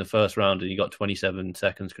was landed in the first round and he got 27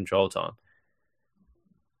 seconds control time.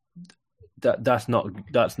 That's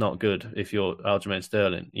not good if you're Aljamain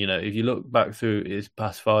Sterling. If you look back through his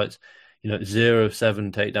past fights, 0 of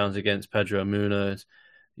 7 takedowns against Pedro Munoz,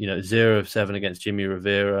 0 of 7 against Jimmy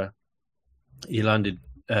Rivera. He landed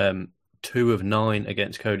 2 of 9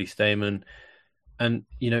 against Cody Stamann, and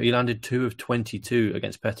he landed 2 of 22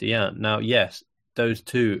 against Petr Yan. Now, yes, those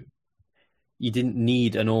two, you didn't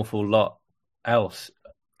need an awful lot else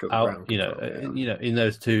out. In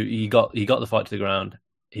those two, he got the fight to the ground.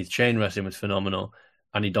 His chain wrestling was phenomenal,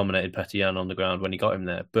 and he dominated Petr Yan on the ground when he got him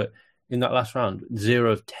there. But in that last round, 0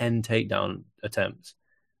 of 10 takedown attempts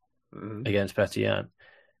against Petr Yan.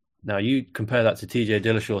 Now, you compare that to TJ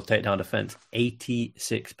Dillashaw's takedown defense,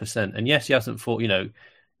 86%. And yes, he hasn't fought,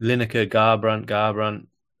 Lineker, Garbrandt,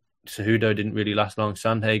 Cejudo didn't really last long.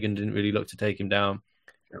 Sandhagen didn't really look to take him down.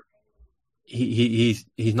 He's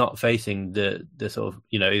not facing the sort of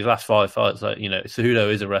his last 5 fights. Like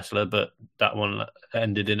Cejudo is a wrestler, but that one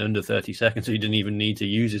ended in under 30 seconds, so he didn't even need to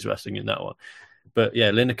use his wrestling in that one. But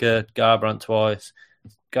yeah, Lineker, Garbrandt twice.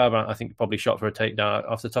 Garbrandt, I think, probably shot for a takedown.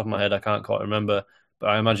 Off the top of my head, I can't quite remember, but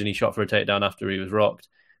I imagine he shot for a takedown after he was rocked.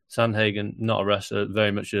 Sandhagen, not a wrestler,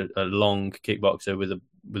 very much a long kickboxer with a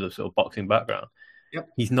sort of boxing background. Yep.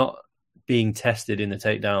 He's not being tested in the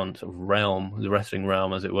takedown sort of realm, the wrestling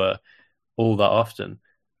realm, as it were, all that often.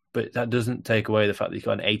 But that doesn't take away the fact that he's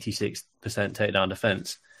got an 86% takedown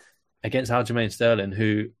defense against Aljamain Sterling,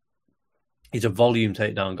 who is a volume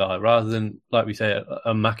takedown guy, rather than, like we say,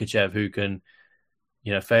 a Makhachev who can,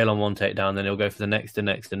 fail on one takedown, then he'll go for the next, and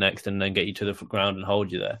then get you to the ground and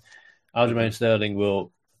hold you there. Aljamain Sterling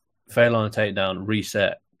will fail on a takedown,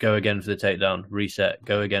 reset, go again for the takedown, reset,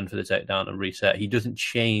 go again for the takedown, and reset. He doesn't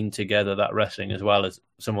chain together that wrestling as well as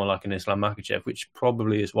someone like an Islam Makhachev, which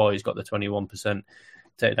probably is why he's got the 21%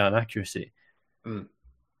 takedown accuracy.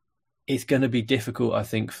 It's going to be difficult, I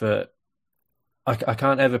think, I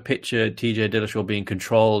can't ever picture TJ Dillashaw being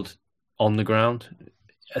controlled on the ground,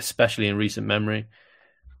 especially in recent memory.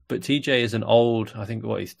 But TJ is an old, I think,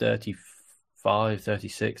 he's 35,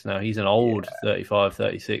 36 now. He's an old 35,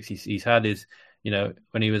 36. He's had his,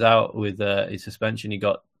 when he was out with his suspension, he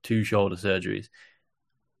got 2 shoulder surgeries.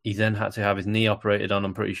 He then had to have his knee operated on,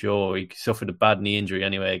 I'm pretty sure. He suffered a bad knee injury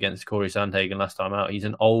anyway against Corey Sandhagen last time out. He's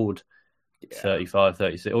an old 35,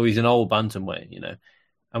 36, or he's an old bantamweight,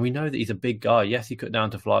 And we know that he's a big guy. Yes, he cut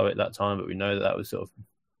down to flyweight at that time, but we know that was sort of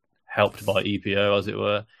helped by EPO, as it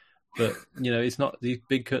were. But, it's not, these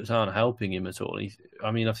big cuts aren't helping him at all.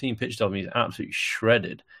 I've seen pictures of him, he's absolutely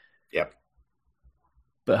shredded. Yeah.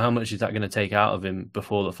 But how much is that going to take out of him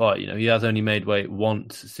before the fight? He has only made weight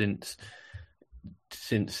once since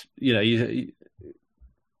let's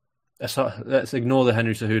ignore the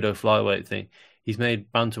Henry Cejudo flyweight thing. He's made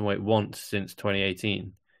bantamweight once since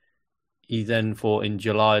 2018. He then fought in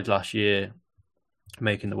July of last year,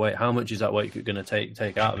 making the weight. How much is that weight going to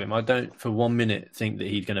take out of him? I don't for 1 minute think that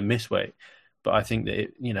he's going to miss weight, but I think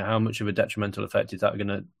that how much of a detrimental effect is that going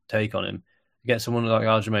to take on him against someone like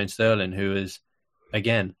Aljamain Sterling, who is,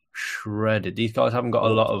 again, shredded. These guys haven't got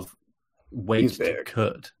a lot of weight to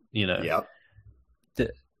cut. Yeah.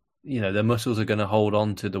 Their muscles are going to hold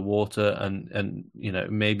on to the water and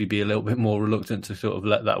maybe be a little bit more reluctant to sort of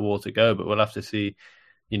let that water go. But we'll have to see.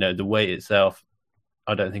 The weight itself,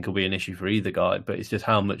 I don't think will be an issue for either guy, but it's just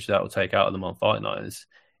how much that will take out of them on fight night.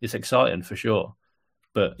 It's exciting for sure.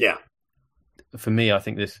 But yeah, for me, I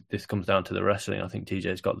think this comes down to the wrestling. I think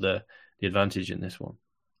TJ's got the advantage in this one.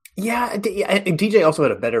 Yeah, and TJ also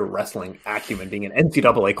had a better wrestling acumen, being an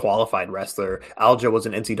NCAA qualified wrestler. Alja was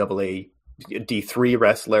an NCAA D3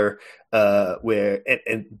 wrestler, where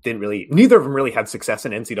and didn't really, neither of them really had success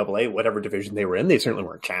in NCAA, whatever division they were in. They certainly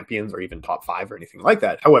weren't champions or even top 5 or anything like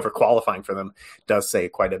that. However, qualifying for them does say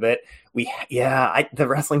quite a bit. The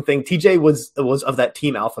wrestling thing, TJ was of that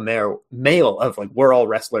team alpha male of like, we're all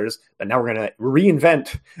wrestlers, but now we're going to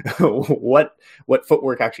reinvent what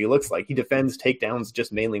footwork actually looks like. He defends takedowns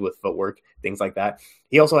just mainly with footwork, things like that.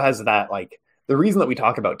 He also has that, like, the reason that we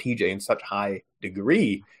talk about TJ in such high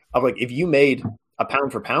degree of, like, if you made a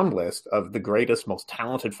pound for pound list of the greatest, most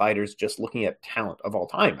talented fighters, just looking at talent of all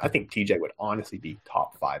time, I think TJ would honestly be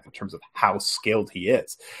top 5 in terms of how skilled he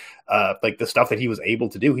is. Like the stuff that he was able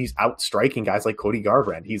to do, he's outstriking guys like Cody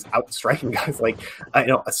Garbrandt. He's outstriking guys like,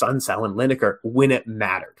 Sun Salen Lineker when it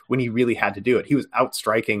mattered, when he really had to do it. He was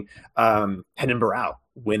outstriking Renan Barão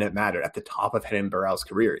when it mattered. At the top of Renan Barão's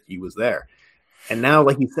career, he was there. And now,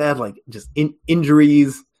 like you said, like just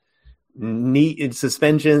injuries, knee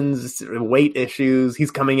suspensions, weight issues. He's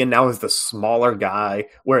coming in now as the smaller guy,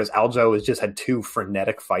 whereas Aljo has just had 2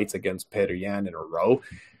 frenetic fights against Petr Yan in a row.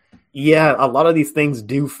 Yeah, a lot of these things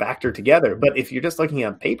do factor together. But if you're just looking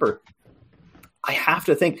at paper, I have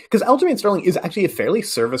to think, because Aljamain Sterling is actually a fairly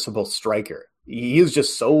serviceable striker. He is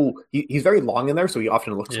just he's very long in there, so he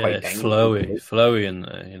often looks quite flowy in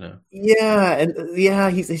there, Yeah, and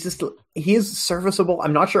he is serviceable.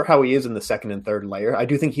 I'm not sure how he is in the second and third layer. I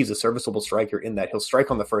do think he's a serviceable striker in that he'll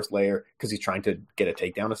strike on the first layer because he's trying to get a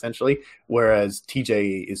takedown, essentially. Whereas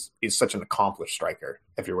TJ is such an accomplished striker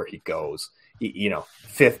everywhere he goes.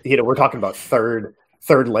 Fifth, we're talking about third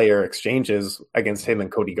layer exchanges against him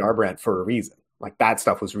and Cody Garbrandt for a reason. Like, that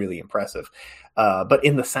stuff was really impressive. But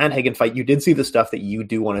in the Sandhagen fight, you did see the stuff that you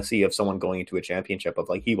do want to see of someone going into a championship of,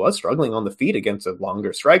 like, he was struggling on the feet against a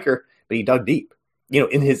longer striker, but he dug deep.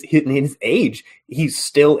 In his age, he's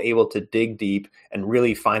still able to dig deep and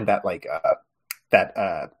really find that, like,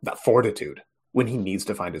 that fortitude when he needs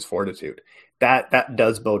to find his fortitude. That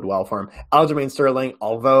does bode well for him. Aljamain Sterling,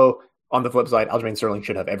 although on the flip side, Aljamain Sterling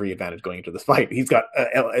should have every advantage going into this fight. He's got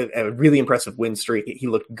a really impressive win streak. He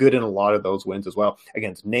looked good in a lot of those wins as well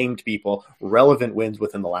against named people, relevant wins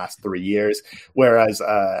within the last 3 years. Whereas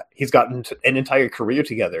he's gotten an entire career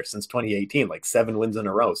together since 2018, like 7 wins in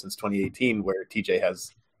a row since 2018, where TJ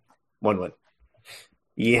has 1 win.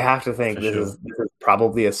 You have to think this is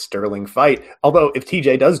probably a Sterling fight. Although if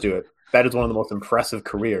TJ does do it, that is one of the most impressive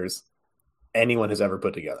careers anyone has ever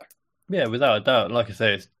put together. Yeah, without a doubt. Like I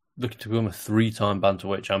say, it's looking to become a 3-time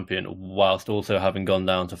bantamweight champion whilst also having gone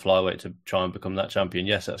down to flyweight to try and become that champion.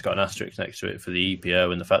 Yes, that's got an asterisk next to it for the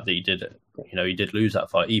EPO and the fact that he did it. He did lose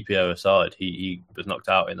that fight. EPO aside, he was knocked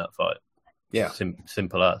out in that fight. Yeah.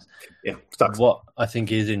 Simple as. Yeah. Sucks. What I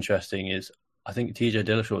think is interesting is I think TJ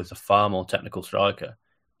Dillashaw is a far more technical striker.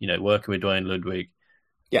 Working with Duane Ludwig.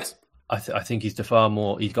 Yes. I think he's got far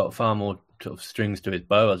more sort of strings to his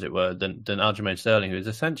bow, as it were, than Aljamain Sterling, who is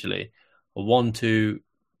essentially a 1-2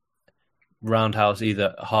 roundhouse,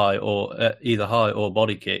 either high or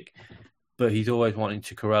body kick, but he's always wanting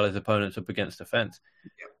to corral his opponents up against the fence.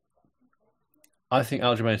 Yep. I think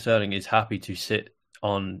Aljamain Sterling is happy to sit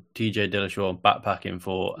on TJ Dillashaw and backpack him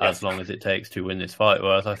for as long as it takes to win this fight,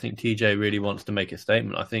 whereas I think TJ really wants to make a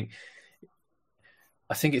statement. I think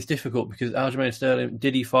it's difficult because Aljamain Sterling,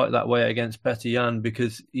 did he fight that way against Petr Yan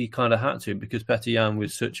because he kind of had to, because Petr Yan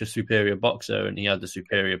was such a superior boxer and he had the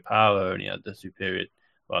superior power and he had the superior,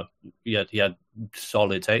 well, he had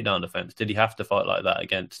solid takedown defense. Did he have to fight like that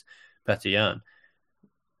against Petr Yan?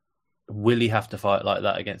 Will he have to fight like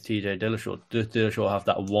that against TJ Dillashaw? Does Dillashaw have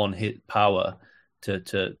that one-hit power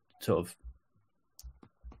to sort of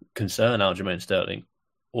concern Aljamain Sterling?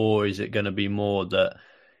 Or is it going to be more that,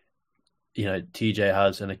 TJ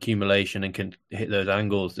has an accumulation and can hit those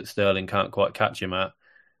angles that Sterling can't quite catch him at,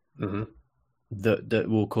 that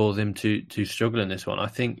will cause him to struggle in this one? I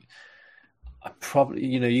think I probably,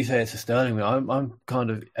 you say it's a Sterling win. I'm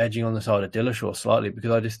kind of edging on the side of Dillashaw slightly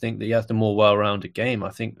because I just think that he has the more well-rounded game.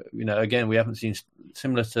 I think, again, we haven't seen,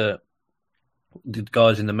 similar to the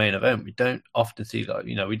guys in the main event, we don't often see,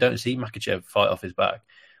 we don't see Makhachev fight off his back.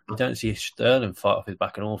 We don't see Sterling fight off his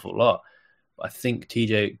back an awful lot. I think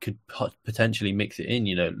TJ could potentially mix it in,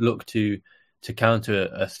 look to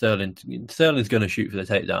counter a Sterling. Sterling's going to shoot for the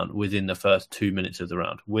takedown within the first 2 minutes of the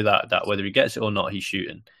round. Without that, whether he gets it or not, he's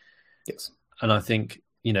shooting. Yes. And I think,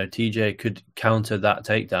 TJ could counter that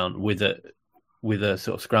takedown with a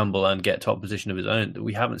sort of scramble and get top position of his own.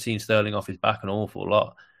 We haven't seen Sterling off his back an awful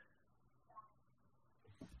lot.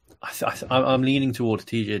 I'm leaning towards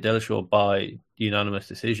TJ Dillashaw by unanimous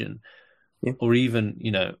decision, or even,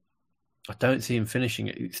 I don't see him finishing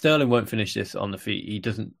it. Sterling won't finish this on the feet. He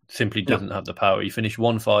simply No. doesn't have the power. He finished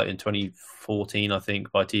one fight in 2014, I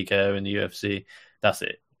think, by TKO in the UFC. That's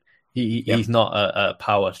it. He's not a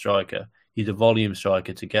power striker. He's a volume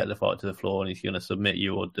striker to get the fight to the floor, and he's going to submit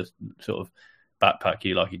you or just sort of backpack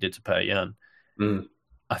you like he did to Petr Yan. Mm.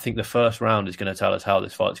 I think the first round is going to tell us how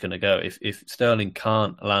this fight's going to go. If Sterling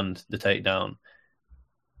can't land the takedown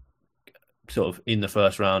sort of in the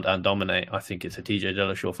first round and dominate, I think it's a TJ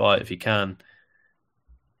Dillashaw fight. If he can,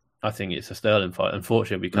 I think it's a Sterling fight.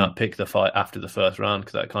 Unfortunately, we can't pick the fight after the first round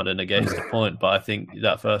because that kind of negates the point. But I think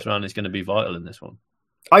that first round is going to be vital in this one.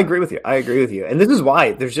 I agree with you. And this is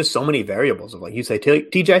why there's just so many variables of, like you say,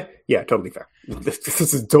 TJ, yeah, totally fair.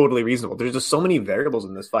 This is totally reasonable. There's just so many variables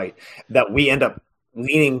in this fight that we end up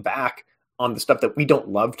leaning back on the stuff that we don't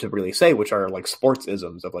love to really say, which are like sports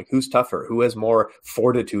isms of like who's tougher, who has more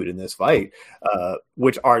fortitude in this fight,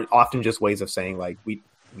 which are often just ways of saying like we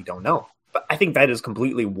don't know. But I think that is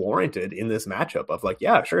completely warranted in this matchup of like,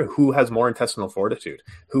 yeah, sure, who has more intestinal fortitude,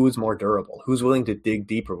 who is more durable, who's willing to dig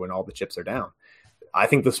deeper when all the chips are down. I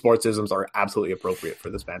think the sports isms are absolutely appropriate for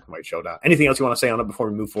this bantamweight showdown. Anything else you want to say on it before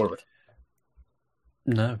we move forward?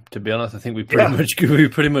 No, to be honest, I think we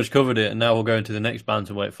pretty much covered it, and now we'll go into the next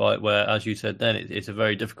bantamweight fight, where, as you said, then it's a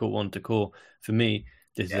very difficult one to call. For me,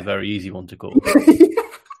 this is a very easy one to call.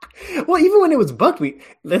 Well, even when it was booked,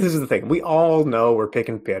 this is the thing. We all know we're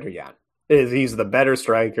picking Petr Yan. He's the better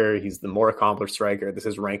striker. He's the more accomplished striker. This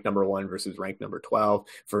is rank number 1 versus rank number 12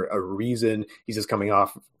 for a reason. He's just coming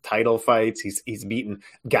off title fights. He's beaten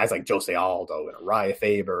guys like Jose Aldo and Uriah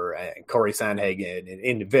Faber and Corey Sandhagen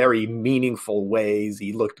in very meaningful ways.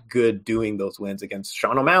 He looked good doing those wins against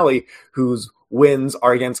Sean O'Malley, whose wins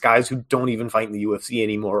are against guys who don't even fight in the UFC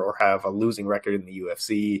anymore or have a losing record in the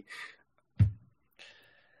UFC.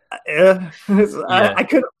 I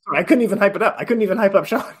couldn't even hype it up. I couldn't even hype up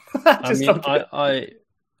Sean. I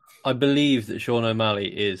believe that Sean O'Malley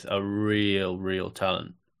is a real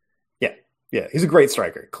talent. Yeah, he's a great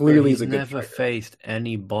striker. Clearly, he's a good never striker. faced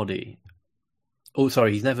anybody. Oh,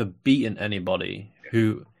 sorry, he's never beaten anybody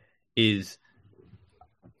who is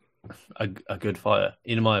a good fighter,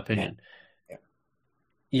 in my opinion. Yeah.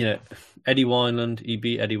 You know, Eddie Wineland. He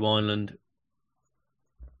beat Eddie Wineland.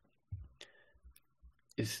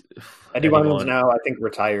 Eddie Wineland's now, I think,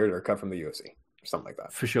 retired or cut from the UFC or something like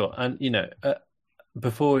that. For sure. And you know,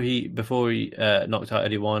 before he knocked out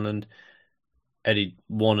Eddie Wineland, Eddie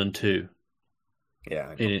 1 and 2.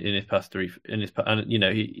 Yeah, in his past 3, and you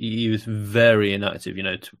know he was very inactive. You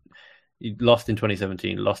know, he lost in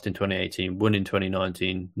 2017, lost in 2018, won in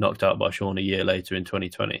 2019, knocked out by Sean a year later in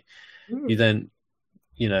 2020. He then,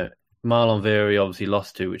 you know, Marlon Vera obviously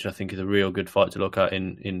lost to, which I think is a real good fight to look at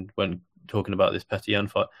in when talking about this Petr Yan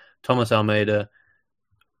fight. Thomas Almeida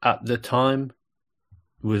at the time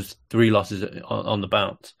was 3 losses on the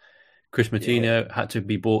bounce. Chris Moutinho had to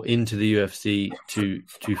be brought into the UFC to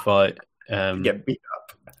fight. Get beat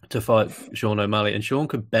up to fight Sean O'Malley, and Sean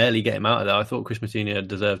could barely get him out of there. I thought Chris Moutinho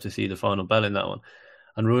deserved to see the final bell in that one.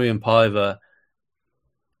 And Raulian Paiva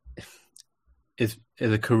is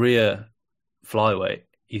a career flyweight.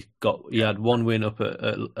 He had 1 win up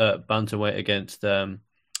at bantamweight against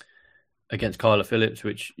Kyler Phillips,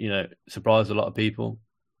 which, you know, surprised a lot of people.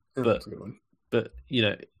 That's a good one. But you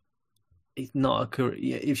know, it's not a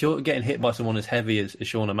career. If you're getting hit by someone as heavy as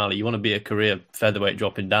Sean O'Malley, you want to be a career featherweight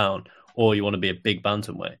dropping down, or you want to be a big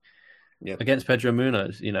bantamweight. Yeah. Against Pedro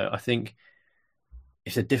Munoz, you know, I think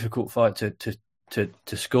it's a difficult fight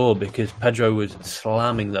to score because Pedro was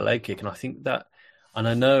slamming the leg kick, and I think that, and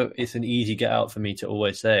I know it's an easy get out for me to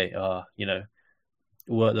always say, you know,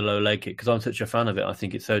 work the low leg kick because I'm such a fan of it. I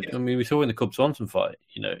think it's so. I mean, we saw in the Cub Swanson fight,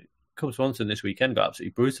 you know, Cub Swanson this weekend got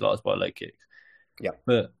absolutely brutalized by leg kicks. Yeah,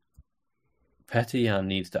 but Petr Yan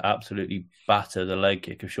needs to absolutely batter the leg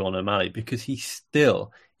kick of Sean O'Malley because he's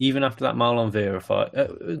still, even after that Marlon Vera fight,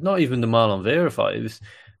 not even the Marlon Vera fight, it was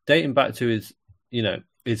dating back to his, you know,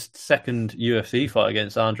 his second UFC fight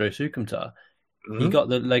against Andre Sukumtar. He got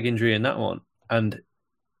the leg injury in that one, and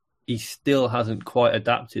he still hasn't quite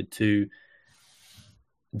adapted to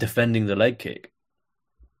defending the leg kick.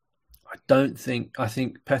 I think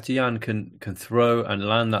Petr Yan can throw and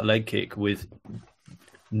land that leg kick with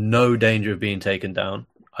no danger of being taken down.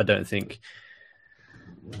 I don't think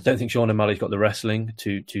Sean O'Malley's got the wrestling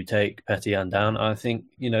to take Petr Yan down. I think,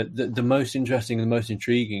 you know, the most interesting and the most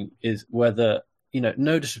intriguing is whether, you know,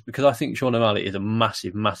 because I think Sean O'Malley is a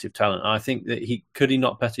massive, massive talent. I think that could he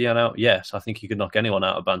knock Petr Yan out? Yes, I think he could knock anyone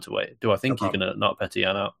out of bantamweight. Do I think he's going to knock Petr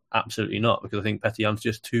Yan out? Absolutely not, because I think Petr Yan's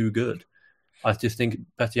just too good. I just think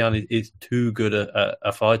Petr Yan is too good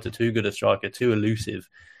a fighter, too good a striker, too elusive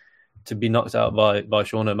to be knocked out by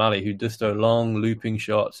Sean O'Malley, who does throw long looping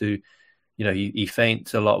shots, who, he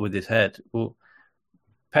feints a lot with his head. Well,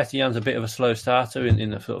 Petr Yan's a bit of a slow starter in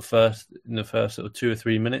the first sort of 2 or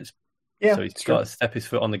 3 minutes. Yeah, so he's got to step his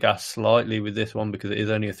foot on the gas slightly with this one because it is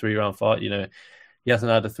only a 3-round fight. He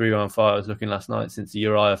hasn't had a 3-round fight. I was looking last night since the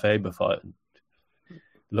Uriah Faber fight.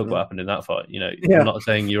 Look what happened in that fight. I'm not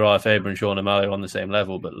saying Uriah Faber and Sean O'Malley are on the same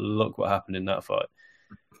level, but look what happened in that fight.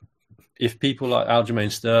 If people like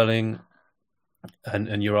Aljamain Sterling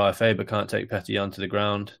and Uriah Faber can't take Petr Yan to the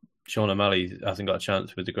ground, Sean O'Malley hasn't got a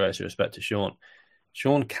chance, with the greatest respect to Sean.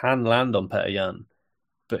 Sean can land on Petr Yan,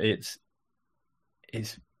 but it's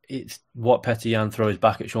what Petr Yan throws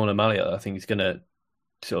back at Sean O'Malley I think is going to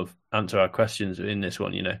sort of answer our questions in this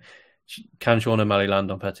one. Can Sean O'Malley land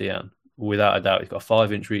on Petr Yan? Without a doubt, he's got a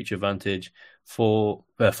 5-inch reach advantage,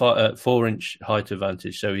 4-inch height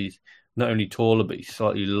advantage. So he's not only taller, but he's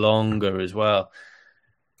slightly longer as well.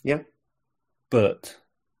 Yeah. But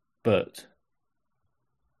Petr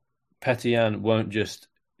Yan won't just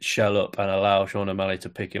shell up and allow Sean O'Malley to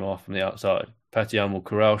pick him off from the outside. Petr Yan will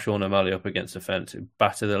corral Sean O'Malley up against the fence,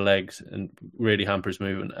 batter the legs, and really hamper his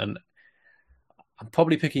movement. And I'm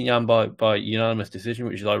probably picking Yan by unanimous decision,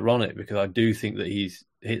 which is ironic because I do think that he's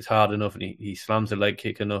hits hard enough and he slams the leg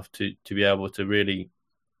kick enough to be able to really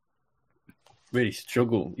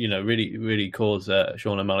struggle, really cause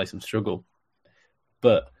Sean O'Malley some struggle.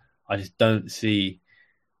 But I just don't see.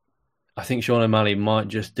 I think Sean O'Malley might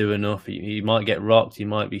just do enough. He might get rocked. He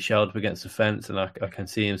might be shelled up against the fence, and I can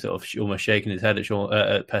see him sort of almost shaking his head at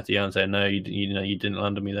Petr Yan, saying, "No, you didn't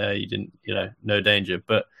land on me there. You didn't, no danger."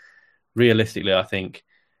 But realistically, I think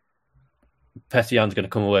Petr Yan's going to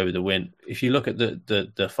come away with a win. If you look at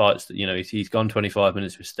the fights that he's gone 25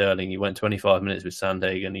 minutes with Sterling, he went 25 minutes with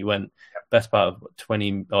Sandhagen, he went best part of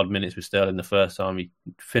 20 odd minutes with Sterling the first time. He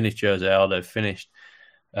finished Jose Aldo, finished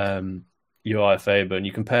Uriah Faber, and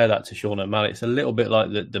you compare that to Sean O'Malley. It's a little bit like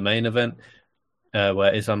the main event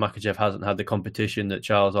where Islam Makhachev hasn't had the competition that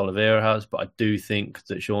Charles Oliveira has, but I do think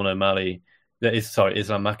that Islam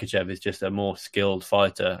Makhachev is just a more skilled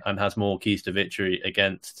fighter and has more keys to victory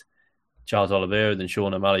against Charles Oliveira than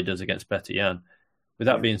Sean O'Malley does against Petr Yan. With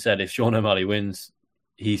that being said, if Sean O'Malley wins,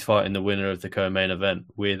 he's fighting the winner of the co-main event.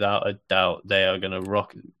 Without a doubt, they are going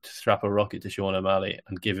to strap a rocket to Sean O'Malley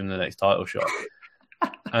and give him the next title shot.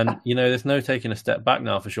 And, there's no taking a step back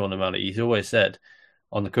now for Sean O'Malley. He's always said,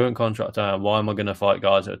 on the current contract I am, why am I going to fight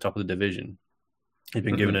guys at the top of the division? He's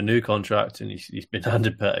been given a new contract and he's been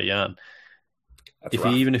handed Petr Yan.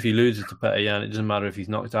 Even if he loses to Petr Yan, it doesn't matter if he's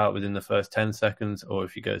knocked out within the first 10 seconds or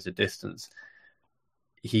if he goes the distance.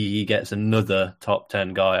 He gets another top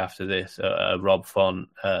 10 guy after this, Rob Font,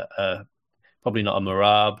 probably not a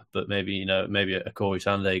Merab, but maybe a Corey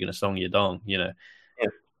Sandhagen, a Song Yadong.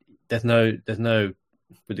 There's no,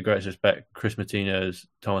 with the greatest respect, Chris Martinez,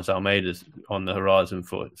 Thomas Almeida's on the horizon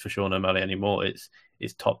for Sean O'Malley anymore.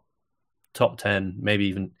 It's top 10, maybe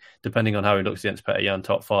even, depending on how he looks against Petr Yan,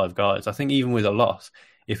 top 5 guys. I think even with a loss,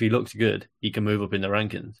 if he looks good, he can move up in the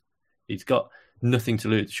rankings. He's got nothing to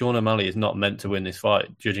lose. Sean O'Malley is not meant to win this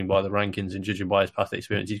fight, judging by the rankings and judging by his past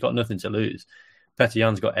experience. He's got nothing to lose. Petr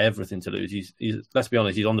Yan's got everything to lose. He's let's be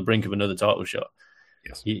honest, he's on the brink of another title shot.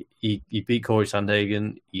 Yes. He beat Corey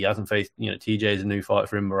Sandhagen. He hasn't faced, TJ's a new fight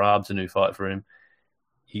for him. Merab's a new fight for him.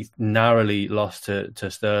 He's narrowly lost to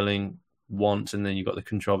Sterling once, and then you've got the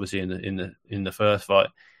controversy in the first fight.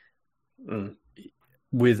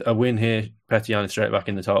 With a win here, Petr Yan is straight back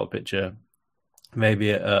in the title picture. Maybe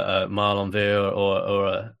a Marlon Vera or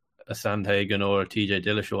a Sandhagen or a TJ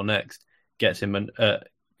Dillashaw next gets him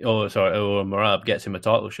or a Merab gets him a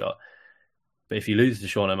title shot. But if he loses to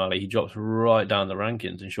Sean O'Malley, he drops right down the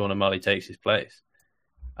rankings and Sean O'Malley takes his place.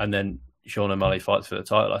 And then Sean O'Malley fights for the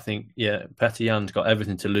title. I think, Petr Yan's got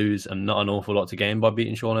everything to lose and not an awful lot to gain by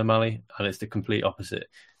beating Sean O'Malley. And it's the complete opposite.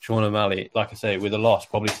 Sean O'Malley, like I say, with a loss,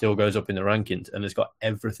 probably still goes up in the rankings and has got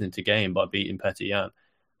everything to gain by beating Petr Yan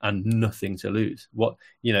and nothing to lose.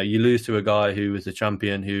 You lose to a guy who was a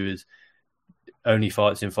champion, who is only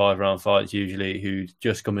fights in 5-round fights usually, who's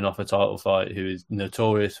just coming off a title fight, who is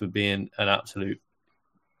notorious for being an absolute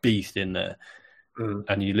beast in there.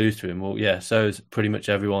 And you lose to him. Well, so is pretty much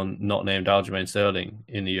everyone not named Aljamain Sterling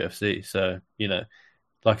in the UFC. So,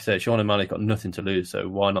 like I said, Sean O'Malley's got nothing to lose. So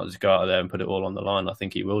why not just go out there and put it all on the line? I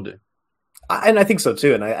think he will do. And I think so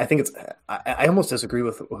too. And I think I almost disagree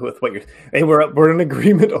with what you're. Hey, we're in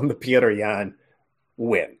agreement on the Petr Yan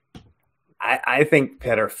win. I think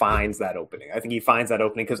Petr finds that opening. I think he finds that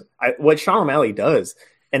opening because what Sean O'Malley does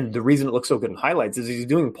And the reason it looks so good in highlights is he's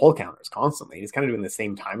doing pull counters constantly. He's kind of doing the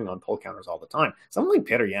same timing on pull counters all the time. Someone like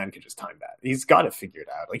Petr Yan could just time that. He's got it figured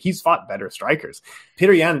out. Like, he's fought better strikers.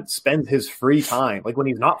 Petr Yan spends his free time, like when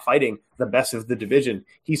he's not fighting the best of the division,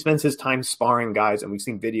 he spends his time sparring guys. And we've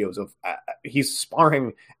seen videos of he's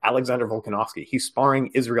sparring Alexander Volkanovski. He's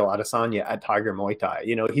sparring Israel Adesanya at Tiger Muay Thai.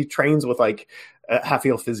 You know, he trains with like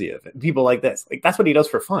Rafael Fiziev and people like this. Like, that's what he does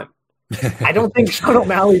for fun. I don't think Sean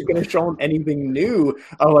O'Malley is going to show him anything new.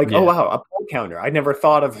 Oh, wow, a pull counter. I never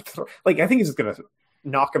thought of like. I think he's just going to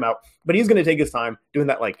knock him out, but he's going to take his time doing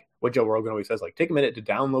that. Like what Joe Rogan always says, like take a minute to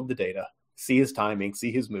download the data, see his timing,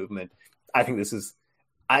 see his movement. I think this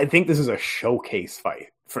is a showcase fight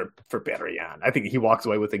for Petr Yan. I think he walks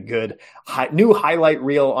away with a good new highlight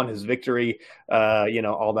reel on his victory.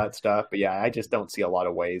 All that stuff. But yeah, I just don't see a lot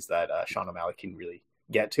of ways that Sean O'Malley can really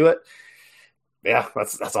get to it. Yeah,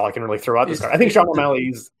 that's all I can really throw out this card. I think Sean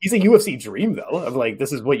O'Malley he's a UFC dream though. Of like,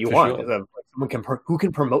 this is what you want. Sure. Someone who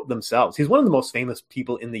can promote themselves. He's one of the most famous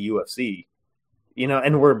people in the UFC. You know,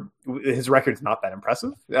 and his record's not that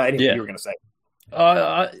impressive. Anything you were going to say?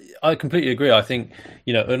 I completely agree. I think,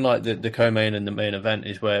 unlike the co-main and the main event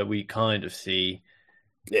is where we kind of see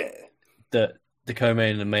that the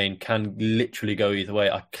co-main and the main can literally go either way.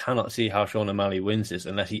 I cannot see how Sean O'Malley wins this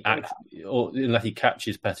unless he unless he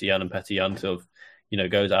catches Petr Yan and Petr Yan sort of,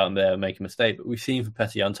 goes out there and make a mistake. But we've seen for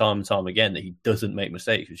Petr Yan time and time again that he doesn't make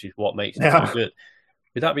mistakes, which is what makes him so good.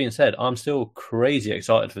 With that being said, I'm still crazy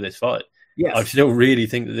excited for this fight. Yes. I still really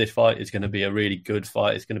think that this fight is going to be a really good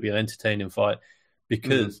fight. It's going to be an entertaining fight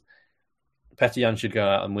because Petr Yan should go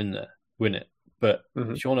out and win it. But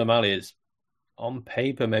Sean O'Malley is, on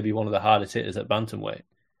paper, maybe one of the hardest hitters at bantamweight.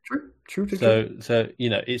 True. So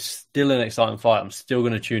it's still an exciting fight. I'm still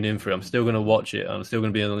going to tune in for it. I'm still going to watch it. I'm still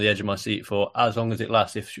going to be on the edge of my seat for as long as it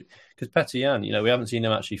lasts. Because Petr Yan, we haven't seen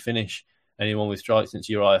him actually finish anyone with strikes since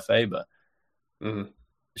Uriah Faber.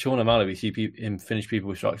 Sean O'Malley, we see him finish people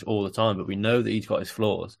with strikes all the time, but we know that he's got his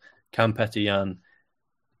flaws. Can Petr Yan,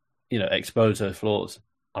 expose those flaws?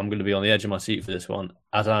 I'm going to be on the edge of my seat for this one,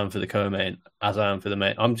 as I am for the co-main, as I am for the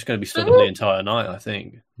main. I'm just going to be stood up the entire night, I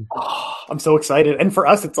think. Oh, I'm so excited. And for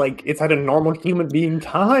us, it's like it's at a normal human being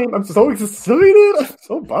time. I'm so excited. I'm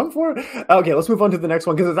so bummed for it. Okay, let's move on to the next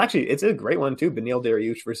one because it's a great one too. Beneil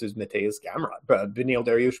Dariush versus Mateusz Gamrot. Beneil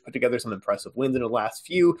Dariush put together some impressive wins in the last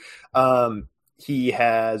few. He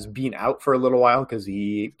has been out for a little while because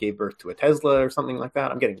he gave birth to a Tesla or something like that.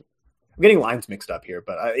 I'm getting lines mixed up here,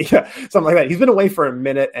 but something like that. He's been away for a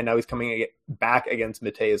minute, and now he's coming back against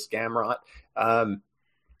Mateusz Gamrot. I'm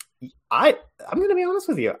going to be honest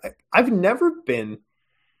with you. I've never been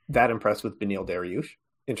that impressed with Beneil Dariush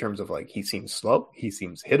in terms of like he seems slow, he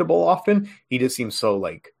seems hittable often. He just seems so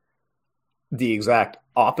like the exact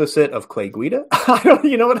opposite of Clay Guida.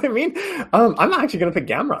 You know what I mean? I'm not actually going to pick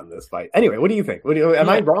Gamrot in this fight. Anyway, what do you think? Am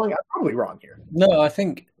I wrong? I'm probably wrong here. No, I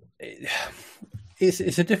think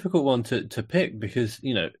it's a difficult one to pick because,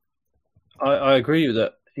 I agree with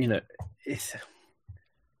that. This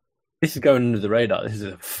is going under the radar. This is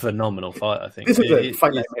a phenomenal fight, I think. This is a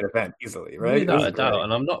fight night main event easily, right? Without a doubt.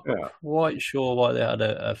 And I'm not quite sure why they had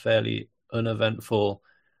a fairly uneventful,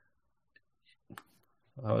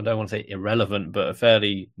 I don't want to say irrelevant, but a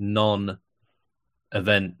fairly non-event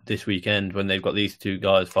this weekend when they've got these two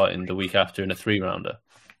guys fighting the week after in a 3-rounder.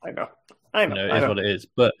 I know. It is what it is.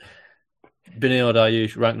 But Beneil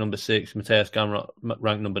Dariush, ranked number 6, Mateusz Gamrot,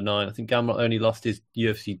 ranked number 9. I think Gamrot only lost his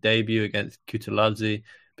UFC debut against Kutateladze,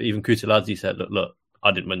 but even Kutateladze said, look,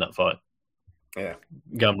 I didn't win that fight. Yeah.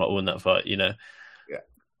 Gamrot won that fight, Yeah.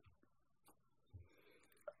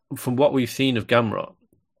 From what we've seen of Gamrot,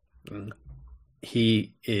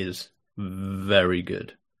 he is very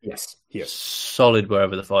good. Yes, he is. Solid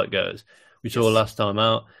wherever the fight goes. We saw last time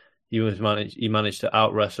out, he managed to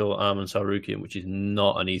out-wrestle Arman Tsarukyan, which is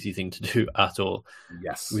not an easy thing to do at all.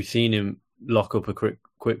 Yes. We've seen him lock up a quick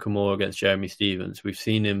Kimura against Jeremy Stephens. We've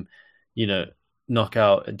seen him, knock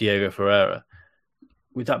out Diego Ferreira.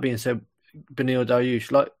 With that being said, Beneil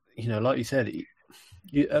Dariush, like you said,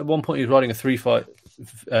 at one point he was riding a three fight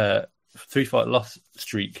loss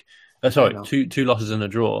streak. Two losses and a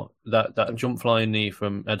draw. That jump flying knee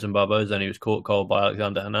from Edson Barboza, and he was caught cold by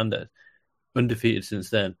Alexander Hernandez. Undefeated since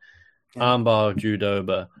then. Armbar,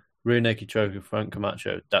 Judoba, rear naked choke of Frank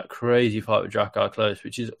Camacho. That crazy fight with Drakkar Klose,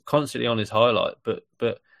 which is constantly on his highlight. But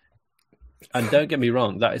and don't get me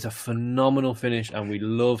wrong, that is a phenomenal finish, and we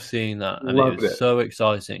love seeing that. And it was so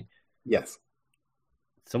exciting. Yes.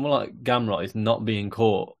 Someone like Gamrot is not being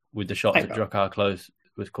caught with the shots that Drakkar Klose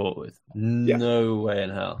was caught with. No way in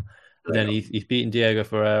hell. And then he's beaten Diego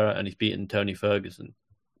Ferreira and he's beaten Tony Ferguson.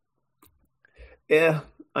 Yeah,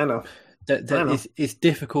 I know. it's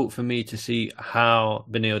difficult for me to see how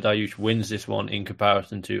Beneil Dariush wins this one in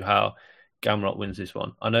comparison to how Gamrot wins this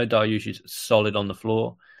one. I know Dariush is solid on the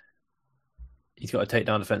floor. He's got a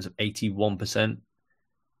takedown defense of 81%.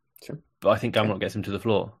 Sure. But I think Gamrot gets him to the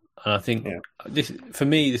floor. And I think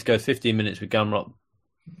this goes 15 minutes with Gamrot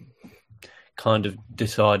kind of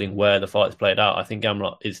deciding where the fight's played out. I think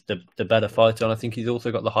Gamrot is the better fighter, and I think he's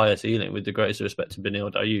also got the higher ceiling, with the greatest respect to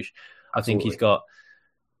Beneil Dariush. I think he's got,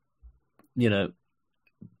 Beneil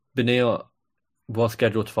was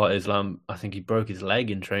scheduled to fight Islam. I think he broke his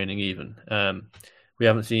leg in training even. We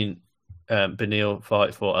haven't seen Beneil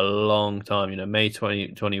fight for a long time, May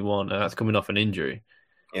 2021, and that's coming off an injury.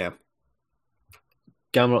 Yeah.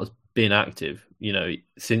 Gamrot's been active,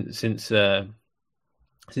 since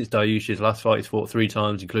Dariush's last fight. He's fought 3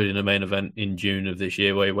 times, including a main event in June of this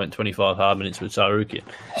year where he went 25 hard minutes with Tsarukyan.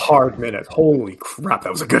 Hard minutes. Holy crap,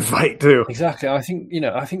 that was a good fight too. Exactly. I think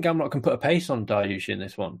Gamrot can put a pace on Dariush in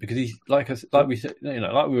this one, because he's like we said,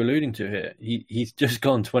 like we were alluding to here, he's just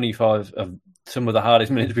gone 25 of some of the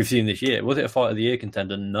hardest minutes we've seen this year. Was it a fight of the year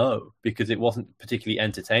contender? No, because it wasn't particularly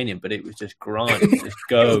entertaining, but it was just grind. Just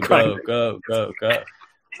go.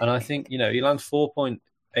 And I think, he lands 4.83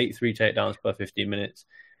 takedowns per 15 minutes,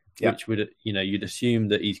 which would, you'd assume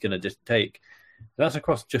that he's going to just take. That's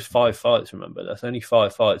across just 5 fights, remember. That's only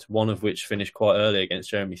 5 fights, one of which finished quite early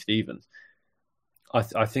against Jeremy Stephens.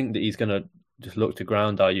 I think that he's going to just look to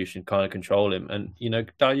ground Dariush and kind of control him. And,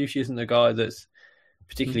 Dariush isn't a guy that's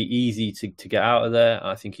particularly easy to get out of there.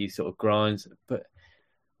 I think he sort of grinds. But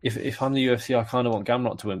if I'm the UFC, I kind of want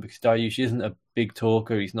Gamrot to win, because Dariush isn't a big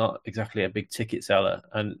talker. He's not exactly a big ticket seller.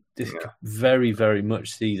 And this could very, very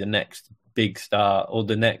much see the next big star or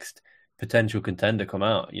the next potential contender come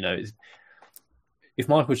out. If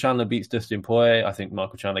Michael Chandler beats Dustin Poirier, I think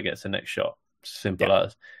Michael Chandler gets the next shot. Simple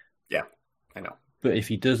as. Yeah, I know. But if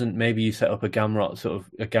he doesn't, maybe you set up a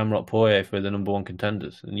Gamrot Poirier for the number 1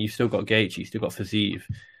 contenders, and you've still got Gaethje, you've still got Fiziev,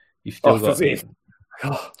 you've still got Fiziev.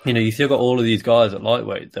 You still got all of these guys at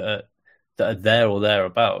lightweight that are there or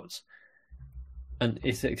thereabouts, and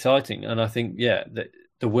it's exciting. And I think the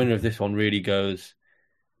winner of this one really goes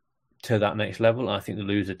to that next level. And I think the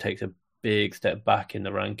loser takes a big step back in the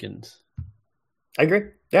rankings. I agree.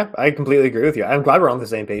 Yeah, I completely agree with you. I'm glad we're on the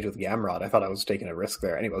same page with Gamrot. I thought I was taking a risk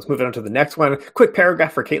there. Anyways, moving on to the next one. Quick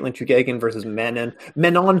paragraph for Katlyn Chookagian versus Manon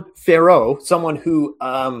Fiorot, someone who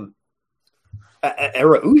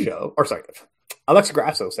Alexa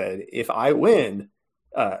Grasso said, if I win,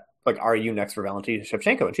 are you next for Valentina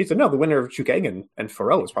Shevchenko? And she said, no, the winner of Chookagian and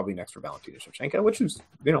Fiorot is probably next for Valentina Shevchenko, which is,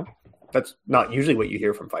 that's not usually what you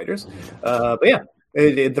hear from fighters. But yeah,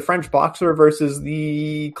 the French boxer versus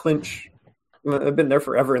the clinch. I've been there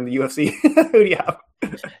forever in the UFC. Who do you have?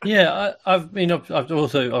 Yeah, I've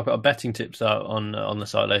got betting tips out on the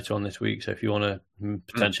site later on this week. So if you want to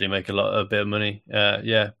potentially make a bit of money,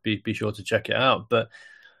 be sure to check it out. But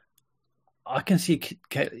I can see,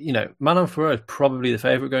 Manon Fiorot is probably the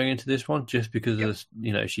favorite going into this one, just because of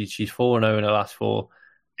this, she's 4-0 in her last 4.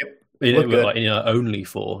 Yep. Only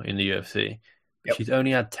 4 in the UFC. Yep. She's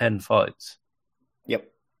only had 10 fights. Yep.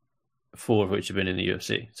 4 of which have been in the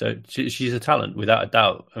UFC. So she's a talent without a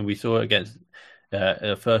doubt. And we saw it against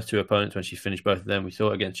her first 2 opponents when she finished both of them. We saw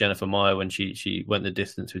it against Jennifer Maia when she went the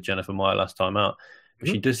distance with Jennifer Maia last time out. But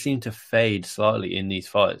she does seem to fade slightly in these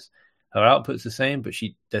fights. Her output's the same, but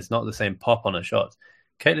there's not the same pop on her shots.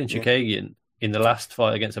 Katlyn Chookagian, in the last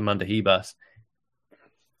fight against Amanda Ribas,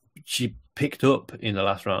 she picked up in the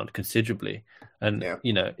last round considerably. And,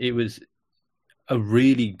 it was a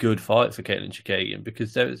really good fight for Katlyn Chookagian,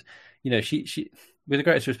 because there was, she with the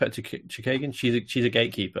greatest respect to Chookagian, she's a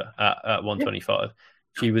gatekeeper at 125.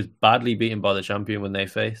 She was badly beaten by the champion when they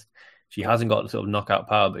faced. She hasn't got the sort of knockout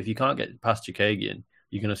power, but if you can't get past Chookagian,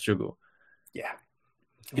 you're going to struggle. Yeah.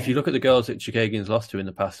 If you look at the girls that Chookagian's lost to in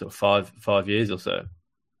the past sort of five years or so,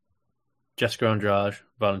 Jessica Andrade,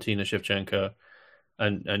 Valentina Shevchenko,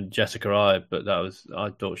 and Jessica Eye, but I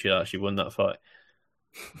thought she actually won that fight.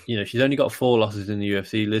 She's only got 4 losses in the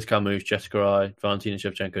UFC: Liz Carmouche, Jessica Eye, Valentina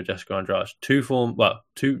Shevchenko, Jessica Andrade.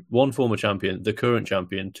 One former champion, the current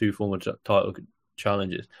champion, 2 former title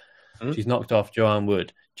challenges. She's knocked off Joanne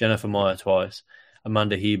Wood, Jennifer Maia twice,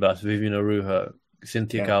 Amanda Ribas, Vivian Arujo,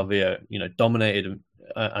 Cynthia Calvillo. Dominated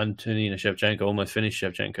Antonina Shevchenko, almost finished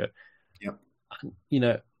Shevchenko. Yep.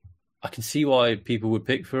 And, I can see why people would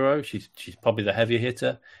pick Fiorot. She's probably the heavier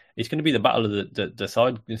hitter. It's going to be the battle of the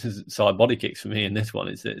side. This is side body kicks for me in this one.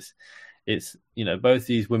 It's both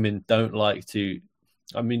these women don't like to.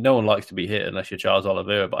 I mean, no one likes to be hit unless you're Charles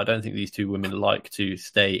Oliveira, but I don't think these 2 women like to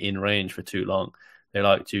stay in range for too long. They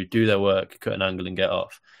like to do their work, cut an angle, and get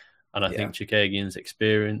off. And I think Chookagian's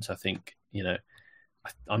experience, I think,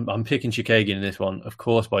 I'm picking Chookagian in this one, of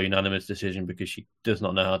course, by unanimous decision, because she does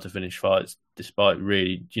not know how to finish fights, despite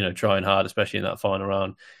really, trying hard, especially in that final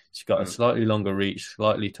round. She's got a slightly longer reach,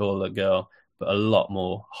 slightly taller girl, but a lot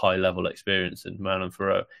more high-level experience than Manon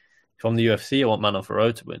Fiorot. If I'm the UFC, I want Manon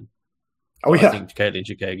Fiorot to win. I think Katlyn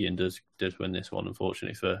Chookagian does win this one,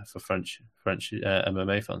 unfortunately, for French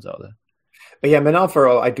MMA fans out there. But yeah, Manon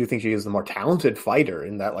Fiorot, I do think she is the more talented fighter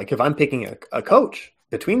in that, like, if I'm picking a coach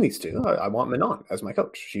between these two, I want Manon as my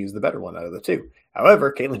coach. She's the better one out of the two.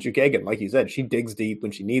 However, Katlyn Chookagian, like you said, she digs deep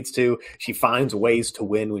when she needs to. She finds ways to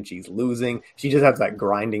win when she's losing. She just has that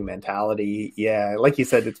grinding mentality. Yeah, like you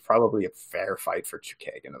said, it's probably a fair fight for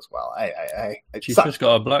Chookagian as well. She's just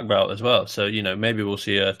got a black belt as well, so maybe we'll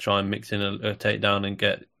see her try and mix in a takedown and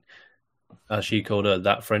get, as she called her,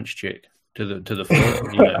 that French chick to the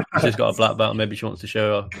floor. She's got a black belt, and maybe she wants to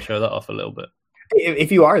show that off a little bit.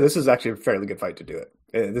 If you are, this is actually a fairly good fight to do it.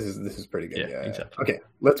 This is pretty good. Yeah, exactly. Okay,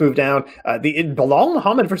 let's move down. Belal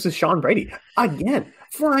Muhammad versus Sean Brady. Again,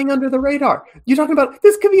 flying under the radar. You're talking about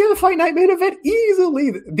this could be a Fight Night main event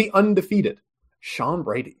easily. The undefeated Sean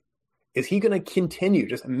Brady. Is he going to continue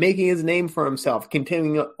just making his name for himself,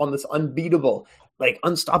 continuing on this unbeatable,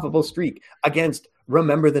 unstoppable streak against,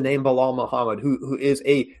 remember the name, Belal Muhammad, who is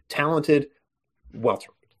a talented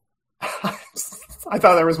welterweight? I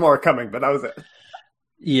thought there was more coming, but that was it.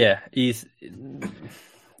 Yeah, he's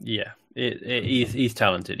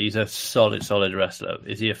talented. He's a solid wrestler.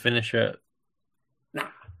 Is he a finisher? Nah,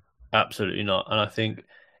 absolutely not. And I think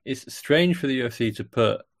it's strange for the UFC to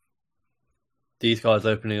put these guys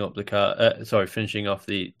opening up the card. Finishing off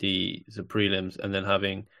the prelims, and then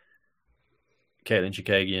having Katlyn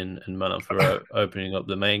Chookagian and Manon Fiorot opening up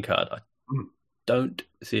the main card. I don't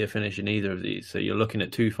see a finish in either of these. So you're looking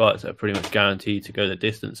at two fights that are pretty much guaranteed to go the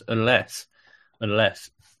distance, unless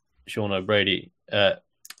Sean O'Malley,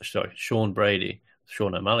 Sean Brady.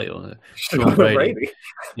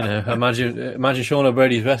 Imagine Sean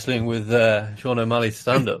O'Brady's wrestling with Sean O'Malley's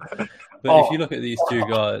stand-up. But if you look at these two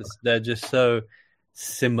guys, they're just so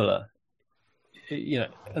similar.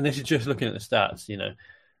 And this is just looking at the stats.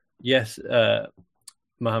 Yes,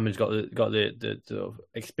 Muhammad's got the sort of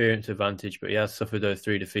experience advantage, but he has suffered those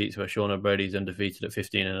 3 defeats where Sean O'Brady's undefeated at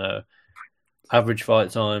 15-0. Average fight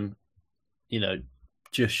time,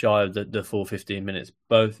 just shy of the full 15 minutes.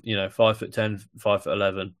 Both, 5'10",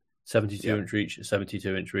 5'11", 72-inch reach,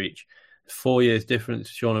 72-inch reach. 4 years difference.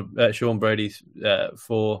 Sean Brady's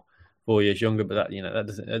 4 years younger, but that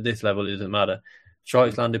doesn't, at this level, it doesn't matter.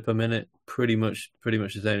 Strikes landed per minute, pretty much the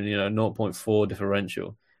same. 0.4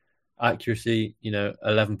 differential. Accuracy,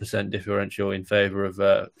 11% differential in favor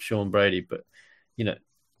of Sean Brady, but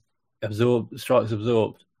strikes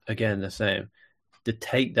absorbed, again the same. The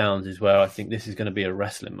takedowns is where I think this is going to be a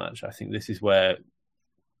wrestling match. I think this is where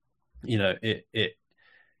it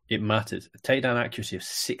matters. A takedown accuracy of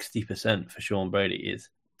 60% for Sean Brady is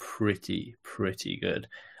pretty good.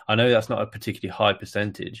 I know that's not a particularly high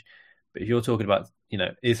percentage, but if you're talking about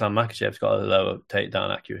Islam Makhachev's got a lower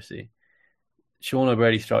takedown accuracy. Sean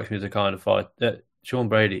O'Brady strikes me as a kind of fight that Sean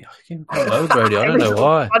Brady. I keep calling O'Brady. I don't know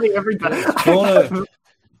why. Sean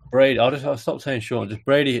Brady. I'll stop saying Sean. Just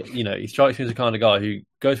Brady. He strikes me as the kind of guy who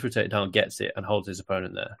goes for a takedown, gets it, and holds his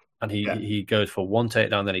opponent there. And he goes for one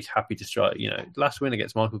takedown, then he's happy to strike. Last win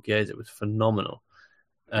against Michael Chiesa was phenomenal.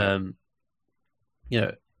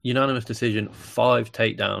 Unanimous decision, 5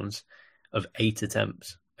 takedowns of 8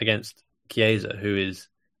 attempts against Chiesa, who is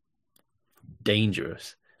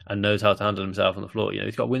dangerous and knows how to handle himself on the floor.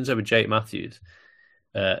 He's got wins over Jake Matthews,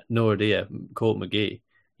 Noradia, Court McGee.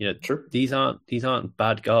 True. These aren't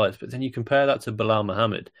bad guys. But then you compare that to Belal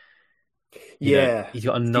Muhammad. He's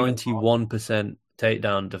got a 91%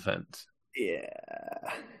 takedown defense. Yeah.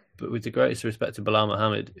 But with the greatest respect to Belal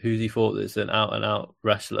Muhammad, who's he fought that's an out-and-out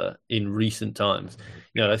wrestler in recent times?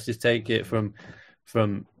 Let's just take it from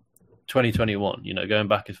 2021, going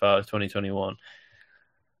back as far as 2021.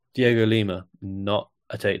 Diego Lima, not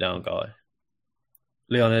a takedown guy.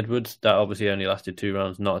 Leon Edwards, that obviously only lasted 2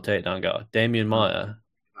 rounds, not a takedown guy. Damian Maia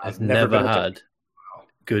has never had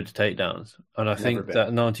good takedowns. And I think that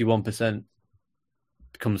 91%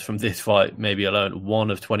 comes from this fight, maybe alone.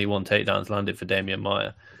 1 of 21 takedowns landed for Damian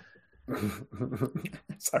Maia.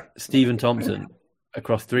 Stephen Thompson,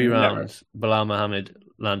 across 3 rounds, Belal Muhammad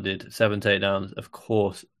landed 7 takedowns. Of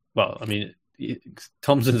course,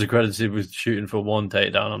 Thompson's accredited with shooting for 1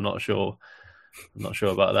 takedown. I'm not sure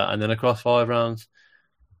about that. And then across 5 rounds,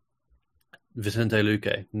 Vicente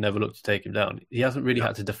Luque never looked to take him down. He hasn't really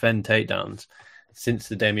had to defend takedowns since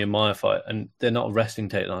the Damian Maia fight, and they're not wrestling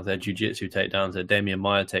takedowns, they're jiu-jitsu takedowns, they're Damian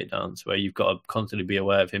Maia takedowns, where you've got to constantly be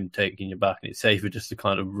aware of him taking you back, and it's safer just to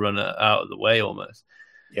kind of run it out of the way almost.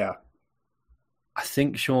 Yeah. I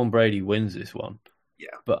think Sean Brady wins this one.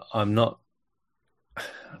 Yeah. But I'm not...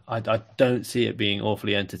 I don't see it being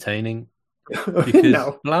awfully entertaining, because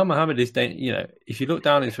No. Bilal Muhammad is, if you look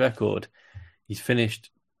down his record, he's finished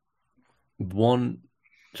 3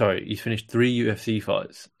 UFC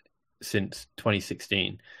fights since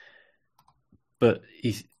 2016. But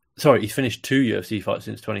he's finished 2 UFC fights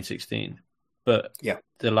since 2016. But yeah,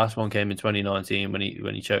 the last one came in 2019 when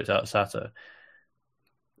he choked out Sato.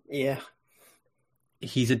 Yeah.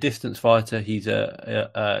 He's a distance fighter. He's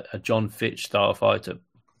a John Fitch style fighter.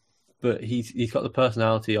 But he's got the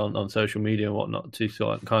personality on social media and whatnot to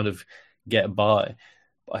sort of kind of get by.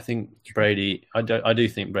 But I think Brady, I do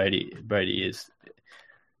think Brady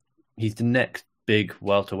he's the next big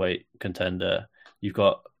welterweight contender. You've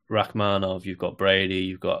got Rakhmonov, you've got Brady,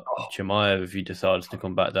 you've got Chimaev if he decides to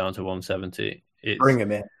come back down to 170. Bring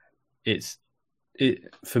him in.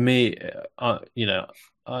 For me,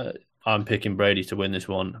 I'm picking Brady to win this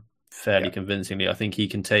one fairly convincingly. I think he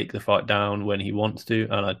can take the fight down when he wants to,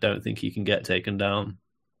 and I don't think he can get taken down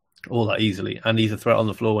all that easily. And he's a threat on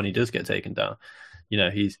the floor when he does get taken down.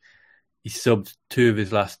 He's subbed 2 of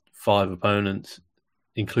his last 5 opponents,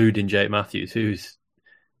 including Jake Matthews, who's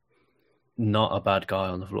not a bad guy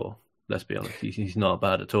on the floor. Let's be honest, he's not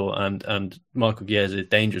bad at all. And Michael Chiesa is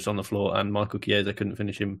dangerous on the floor, and Michael Chiesa couldn't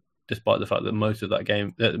finish him despite the fact that most of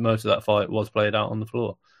that fight was played out on the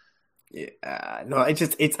floor. Yeah, no, I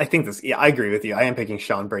think this. Yeah, I agree with you. I am picking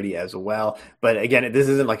Sean Brady as well, but again, this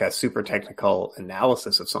isn't like a super technical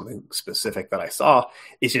analysis of something specific that I saw.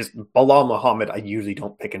 It's just Bilal Muhammad. I usually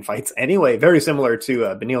don't pick in fights anyway. Very similar to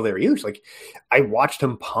Beneil Dariush. Like, I watched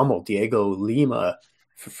him pummel Diego Lima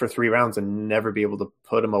for 3 rounds and never be able to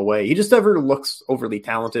put him away. He just never looks overly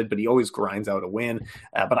talented, but he always grinds out a win.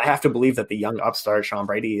 But I have to believe that the young upstart Sean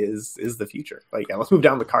Brady is the future. But yeah, let's move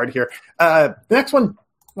down the card here. The next one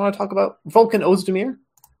I want to talk about, Volkan Ozdemir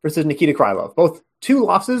versus Nikita Krylov. Both 2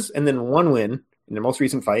 losses and then 1 win in their most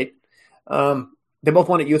recent fight. They both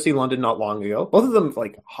won at UFC London not long ago. Both of them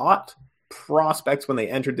like hot prospects when they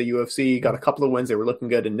entered the UFC, got a couple of wins. They were looking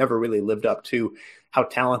good and never really lived up to how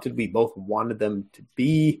talented we both wanted them to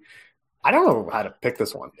be. I don't know how to pick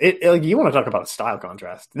this one. You want to talk about a style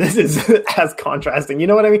contrast. This is as contrasting. You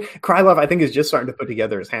know what I mean? Krylov, I think, is just starting to put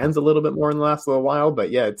together his hands a little bit more in the last little while. But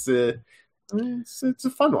yeah, it's a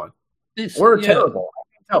fun one. Terrible.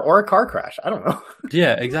 Or a car crash. I don't know.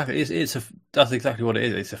 Yeah, exactly. That's exactly what it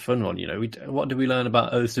is. It's a fun one. What did we learn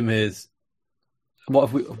about Ozdemir's?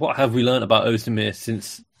 What have we learned about Ozdemir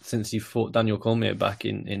since he fought Daniel Cormier back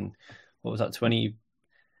in what was that,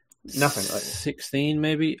 2016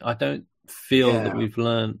 maybe? I don't feel that we've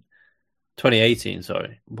learned 2018.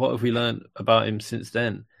 Sorry, what have we learned about him since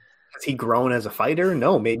then? Has he grown as a fighter?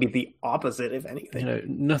 No, maybe the opposite, if anything.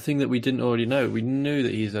 Nothing that we didn't already know. We knew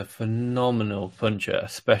that he's a phenomenal puncher,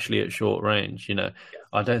 especially at short range.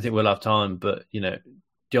 I don't think we'll have time, but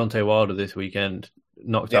Deontay Wilder this weekend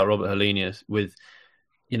knocked out Robert Helenius with,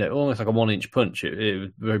 almost like a 1-inch punch. It was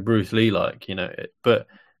very Bruce Lee-like, but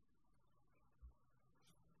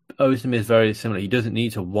Ozdemir is very similar. He doesn't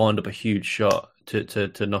need to wind up a huge shot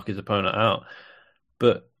to knock his opponent out.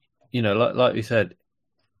 But, like we said,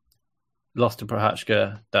 lost to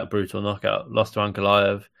Prochazka, that brutal knockout, lost to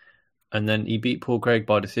Ankalaev, and then he beat Paul Craig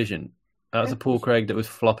by decision. That was a Paul Craig that was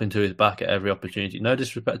flopping to his back at every opportunity. No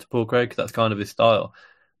disrespect to Paul Craig, because that's kind of his style.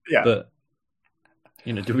 Yeah. But,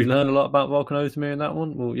 did we learn a lot about Volkan Ozdemir in that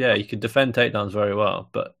one? Well, yeah, he could defend takedowns very well,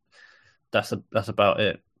 but that's about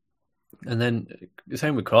it. And then the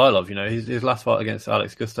same with Krylov. His last fight against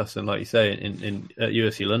Alex Gustafsson, like you say, in at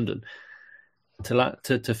UFC London,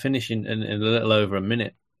 to finish in a little over a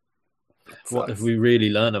minute. What have we really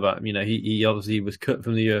learned about him? He obviously was cut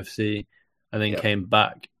from the UFC and then came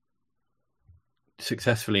back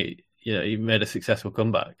successfully. He made a successful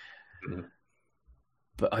comeback. Mm-hmm.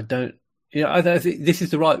 But I don't. I think this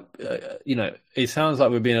is the right. It sounds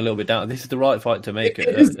like we're being a little bit down. This is the right fight to make.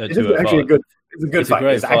 It's actually a good. It's a good fight. A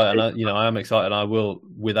great fight, and I am excited. I will,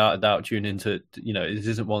 without a doubt, tune into. This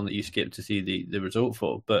isn't one that you skip to see the result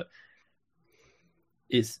for, but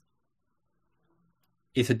it's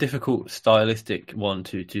a difficult stylistic one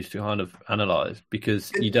to kind of analyze, because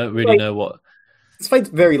you don't really know what. This fight's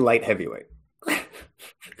very light heavyweight.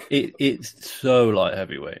 It's so light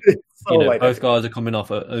heavyweight. Both guys are coming off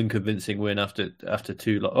an unconvincing win after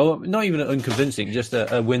 2. Not even unconvincing, just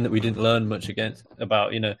a win that we didn't learn much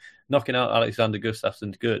about. Knocking out Alexander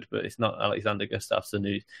Gustafsson's good, but it's not Alexander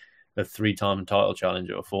Gustafsson a 3-time title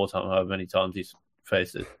challenger or 4-time, however many times he's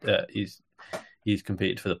faced it, he's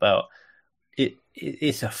competed for the belt.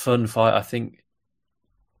 It's a fun fight. I think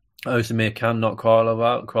Ozdemir can knock Krylov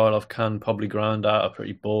out. Krylov can probably grind out a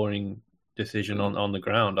pretty boring decision on the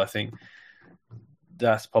ground. I think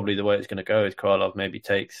that's probably the way it's going to go. Is Krylov maybe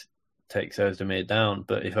takes Ozdemir down,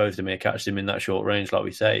 but if Ozdemir catches him in that short range, like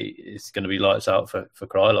we say, it's going to be lights out for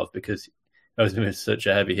Krylov, because Ozdemir is such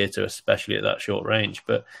a heavy hitter, especially at that short range.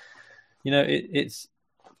 But it's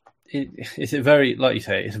a very, like you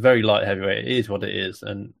say, it's a very light heavyweight. It is what it is.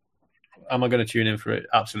 And am I going to tune in for it?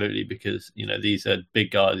 Absolutely, because these are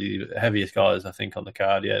big guys, the heaviest guys I think on the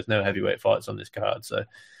card. Yeah, there's no heavyweight fights on this card, so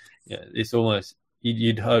yeah, it's almost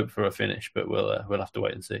you'd hope for a finish, but we'll have to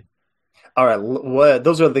wait and see. All right,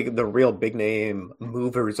 those are the real big name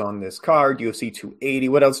movers on this card. UFC 280.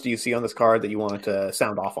 What else do you see on this card that you wanted to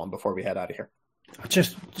sound off on before we head out of here?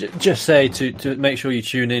 Just say to make sure you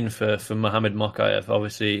tune in for Mohamed Mokaev.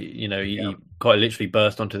 Obviously, he quite literally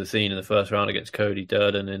burst onto the scene in the first round against Cody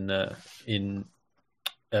Durden in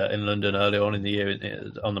London earlier on in the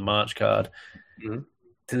year on the March card. Mm-hmm.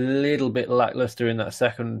 It's a little bit lackluster in that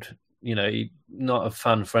second. Not a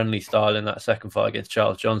fan-friendly style in that second fight against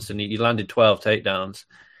Charles Johnson. He landed 12 takedowns.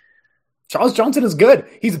 Charles Johnson is good.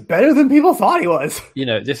 He's better than people thought he was.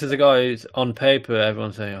 This is a guy who's on paper,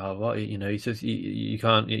 everyone's saying, oh, what? He says you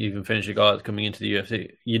can't even finish a guy that's coming into the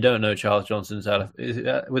UFC. You don't know Charles Johnson's was it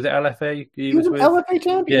LFA? He was an LFA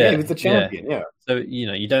champion. Yeah, he was the champion. Yeah. So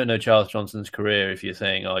you don't know Charles Johnson's career if you're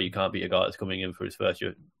saying, oh, you can't be a guy that's coming in for his first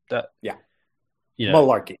year.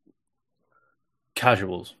 Malarkey.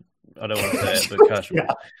 Casuals. I don't want to say it, but casual.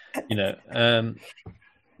 Yeah.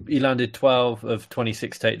 He landed 12 of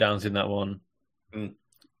 26 takedowns in that one. Mm.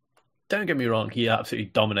 Don't get me wrong, he absolutely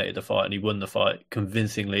dominated the fight and he won the fight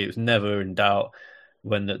convincingly. It was never in doubt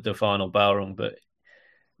when the final bell rung. But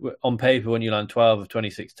on paper, when you land 12 of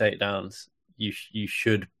 26 takedowns, you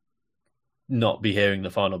should not be hearing the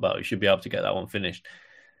final bell. You should be able to get that one finished.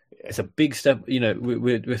 It's a big step.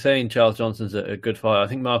 We're saying Charles Johnson's a good fighter. I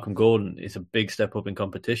think Malcolm Gordon is a big step up in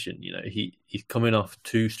competition. He's coming off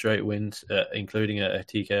 2 straight wins, including a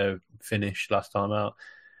TKO finish last time out.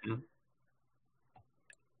 Mm.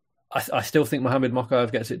 I still think Mohamed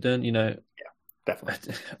Mokaev gets it done. Yeah,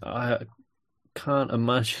 definitely. I can't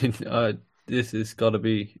imagine. This has got to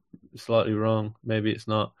be slightly wrong. Maybe it's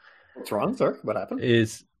not. What's wrong, sir? What happened?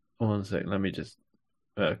 One second. Let me just.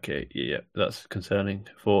 Okay, yeah, that's concerning.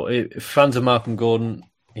 For fans of Malcolm Gordon,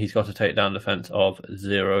 he's got a takedown defense of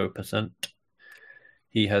 0%.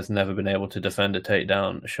 He has never been able to defend a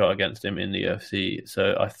takedown shot against him in the UFC.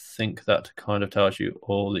 So I think that kind of tells you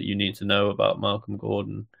all that you need to know about Malcolm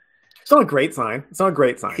Gordon. It's not a great sign. It's not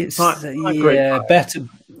great.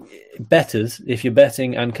 Bettors, if you're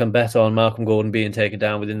betting and can bet on Malcolm Gordon being taken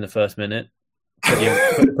down within the first minute,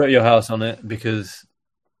 put your house on it, because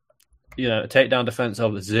a takedown defense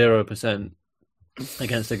of 0%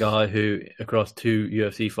 against a guy who, across 2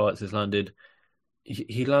 UFC fights, has landed.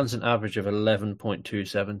 He lands an average of 11.27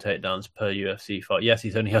 takedowns per UFC fight. Yes,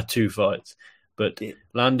 he's only had 2 fights, but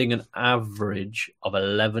landing an average of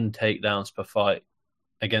 11 takedowns per fight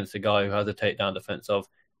against a guy who has a takedown defense of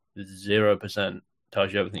 0%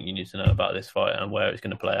 tells you everything you need to know about this fight and where it's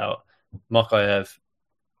going to play out. Mokaev,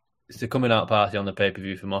 it's a coming out party on the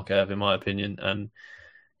pay-per-view for Mokaev, in my opinion, and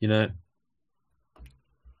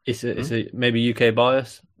it's a maybe UK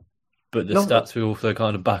bias, but the stats will also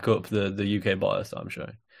kind of back up the UK bias that I'm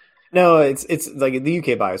showing. No, it's like the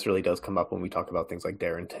UK bias really does come up when we talk about things like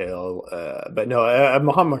Darren Till, but no,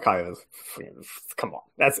 Mohamed Mokaev, come on,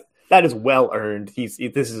 that is well earned. This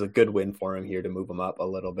is a good win for him here to move him up a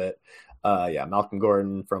little bit. Malcolm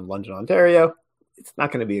Gordon from London, Ontario. It's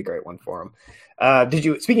not going to be a great one for him.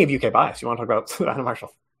 Speaking of UK bias, you want to talk about Savannah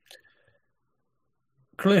Marshall?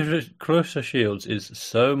 Clarissa Shields is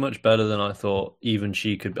so much better than I thought even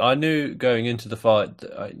she could be. I knew going into the fight,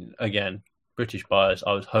 again, British bias,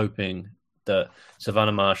 I was hoping that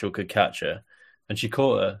Savannah Marshall could catch her. And she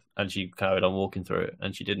caught her, and she carried on walking through it,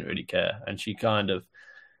 and she didn't really care. And she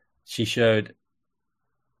showed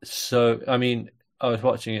I was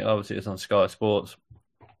watching it, obviously it's on Sky Sports.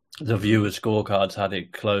 The viewers' scorecards had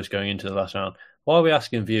it close going into the last round. Why are we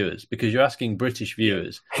asking viewers? Because you're asking British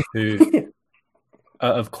viewers who...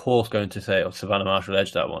 of course, going to say, Savannah Marshall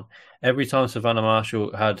edged that one. Every time Savannah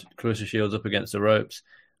Marshall had Clarissa Shields up against the ropes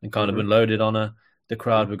and kind of unloaded on her, the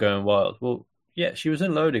crowd were going wild. Well, yeah, she was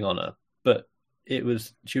unloading on her, but she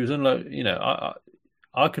was unloading.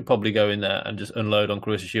 I could probably go in there and just unload on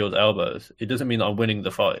Clarissa Shields' elbows. It doesn't mean that I'm winning the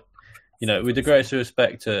fight. With the greatest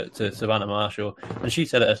respect to Savannah Marshall, and she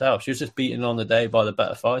said it herself, she was just beaten on the day by the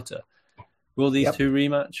better fighter. Will these two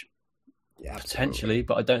rematch? Yeah, potentially,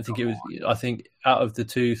 but I don't think it was. I think out of the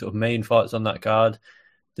two sort of main fights on that card,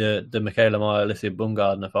 the Michaela Mayer, Alicia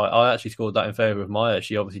Baumgardner fight, I actually scored that in favour of Mayer.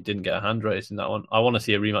 She obviously didn't get a hand race in that one. I want to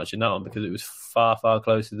see a rematch in that one because it was far, far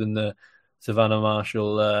closer than the Savannah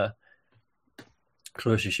Marshall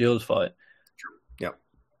Clarissa Shields fight. Yeah,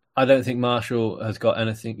 I don't think Marshall has got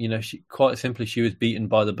anything. You know, she quite simply she was beaten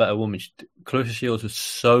by the better woman. Clarissa Shields was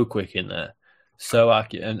so quick in there, so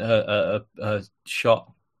accurate, and her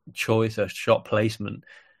shot choice, her shot placement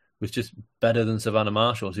was just better than Savannah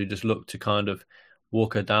Marshall's, who just looked to kind of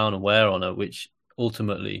walk her down and wear on her, which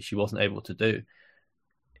ultimately she wasn't able to do.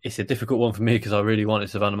 It's a difficult one for me because I really wanted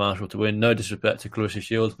Savannah Marshall to win. No disrespect to Clarissa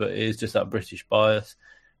Shields, but it is just that British bias.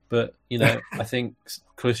 But, you know, I think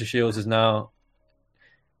Clarissa Shields is now,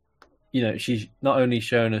 you know, she's not only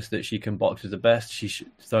shown us that she can box with the best, she's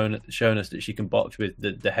shown us that she can box with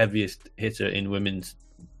the heaviest hitter in women's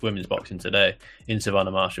boxing today in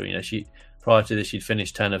Savannah Marshall. You know, she prior to this, she'd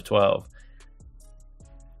finished 10 of 12.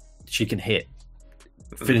 She can hit.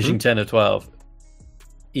 Finishing 10 of 12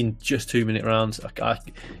 in just 2-minute rounds.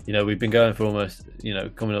 You know, we've been going for almost, you know,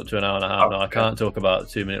 coming up to an hour and a half now. I can't talk about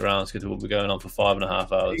 2-minute rounds because we'll be going on for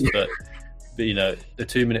 5.5 hours. But you know, the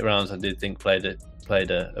 2-minute rounds I did think played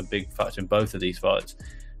a big factor in both of these fights.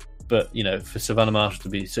 But you know, for Savannah Marshall to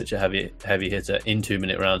be such a heavy hitter in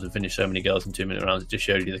 2-minute rounds and finish so many girls in 2-minute rounds, it just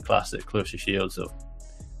showed you the class that Clarissa Shields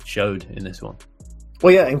showed in this one.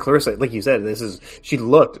 Well, yeah, and Clarissa, like you said, she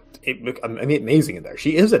looked amazing in there.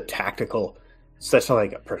 She is a tactical, such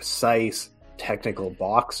a precise, technical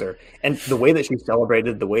boxer. And the way that she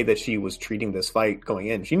celebrated, the way that she was treating this fight going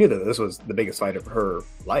in, she knew that this was the biggest fight of her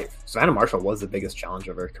life. Savannah Marshall was the biggest challenge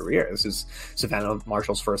of her career. This is Savannah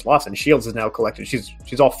Marshall's first loss, and Shields is now collected.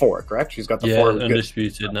 She's all four, correct? She's got the four.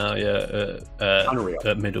 Undisputed now, Unreal.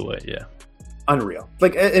 At middleweight, yeah. Unreal.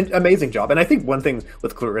 Like, an amazing job. And I think one thing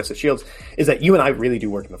with Clarissa Shields is that you and I really do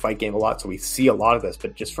work in the fight game a lot, so we see a lot of this,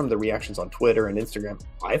 but just from the reactions on Twitter and Instagram,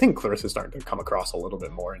 I think Clarissa's starting to come across a little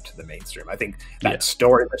bit more into the mainstream. I think that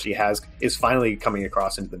story that she has is finally coming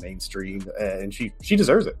across into the mainstream, and she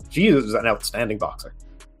deserves it. She is an outstanding boxer.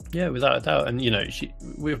 Yeah, without a doubt. And, you know,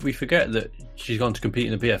 we forget that she's gone to compete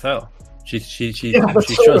in the PFL. She's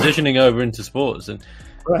transitioning over into sports, and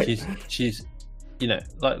she's you know,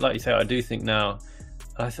 like you say, I do think now,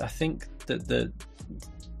 I think that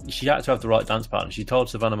she had to have the right dance partner. She told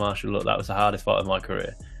Savannah Marshall, look, that was the hardest fight of my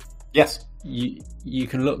career. Yes. You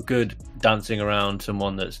can look good dancing around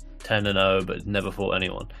someone that's 10-0 but never fought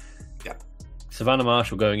anyone. Yeah. Savannah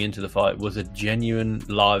Marshall going into the fight was a genuine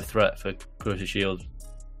live threat for Clarissa Shields.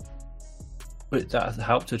 But that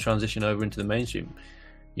helped her transition over into the mainstream.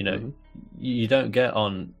 You know, you don't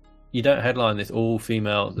headline this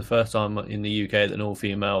all-female, the first time in the UK that an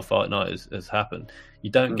all-female fight night has happened. You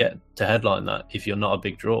don't get to headline that if you're not a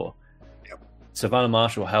big draw. Yep. Savannah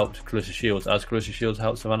Marshall helped Clarissa Shields as Clarissa Shields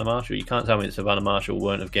helped Savannah Marshall. You can't tell me that Savannah Marshall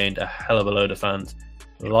won't have gained a hell of a load of fans.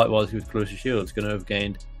 Likewise with Clarissa Shields, going to have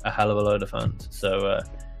gained a hell of a load of fans. So,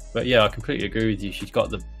 but yeah, I completely agree with you. She's got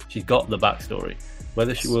the backstory.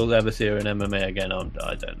 Whether she will ever see her in MMA again,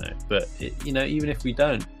 I don't know. But you know, even if we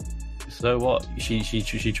don't, so what? She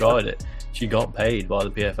tried it. She got paid by the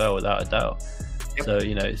PFL without a doubt. Yep. So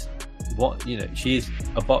you know, she's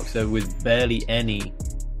a boxer with barely any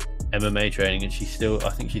MMA training, and I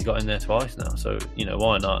think she's got in there twice now. So you know,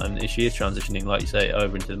 why not? And she is transitioning, like you say,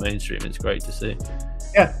 over into the mainstream. It's great to see.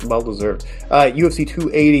 Yeah, well deserved. UFC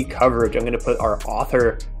 280 coverage. I'm going to put our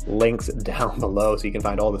author links down below so you can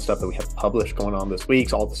find all the stuff that we have published going on this week.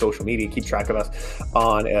 So all the social media, keep track of us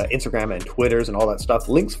on Instagram and Twitters and all that stuff.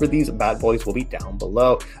 Links for these bad boys will be down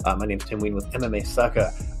below. My name is Tim Ween with MMA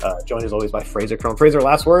Sucka. Joined as always by Fraser Crone. Fraser,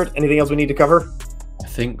 last word. Anything else we need to cover? I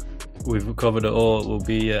think we've covered it all. We'll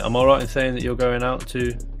be. Am I right in saying that you're going out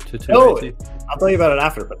to 280? No, I'll tell you about it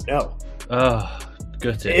after, but no.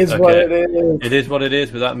 Gutted. It is what it is. It is what it is,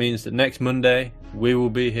 but that means that next Monday we will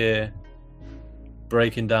be here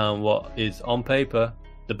breaking down what is on paper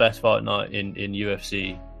the best fight night in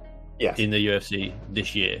UFC. Yes. In the UFC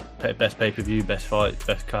this year. Best pay-per-view, best fight,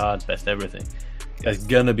 best card, best everything. There's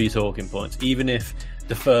gonna be talking points. Even if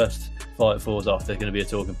the first fight falls off, there's gonna be a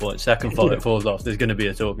talking point. Second fight falls off, there's gonna be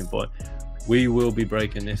a talking point. We will be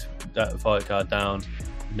breaking that fight card down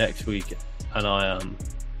next week, and I am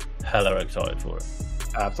hella excited for it.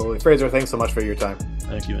 Absolutely. Fraser, thanks so much for your time.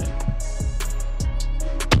 Thank you, man.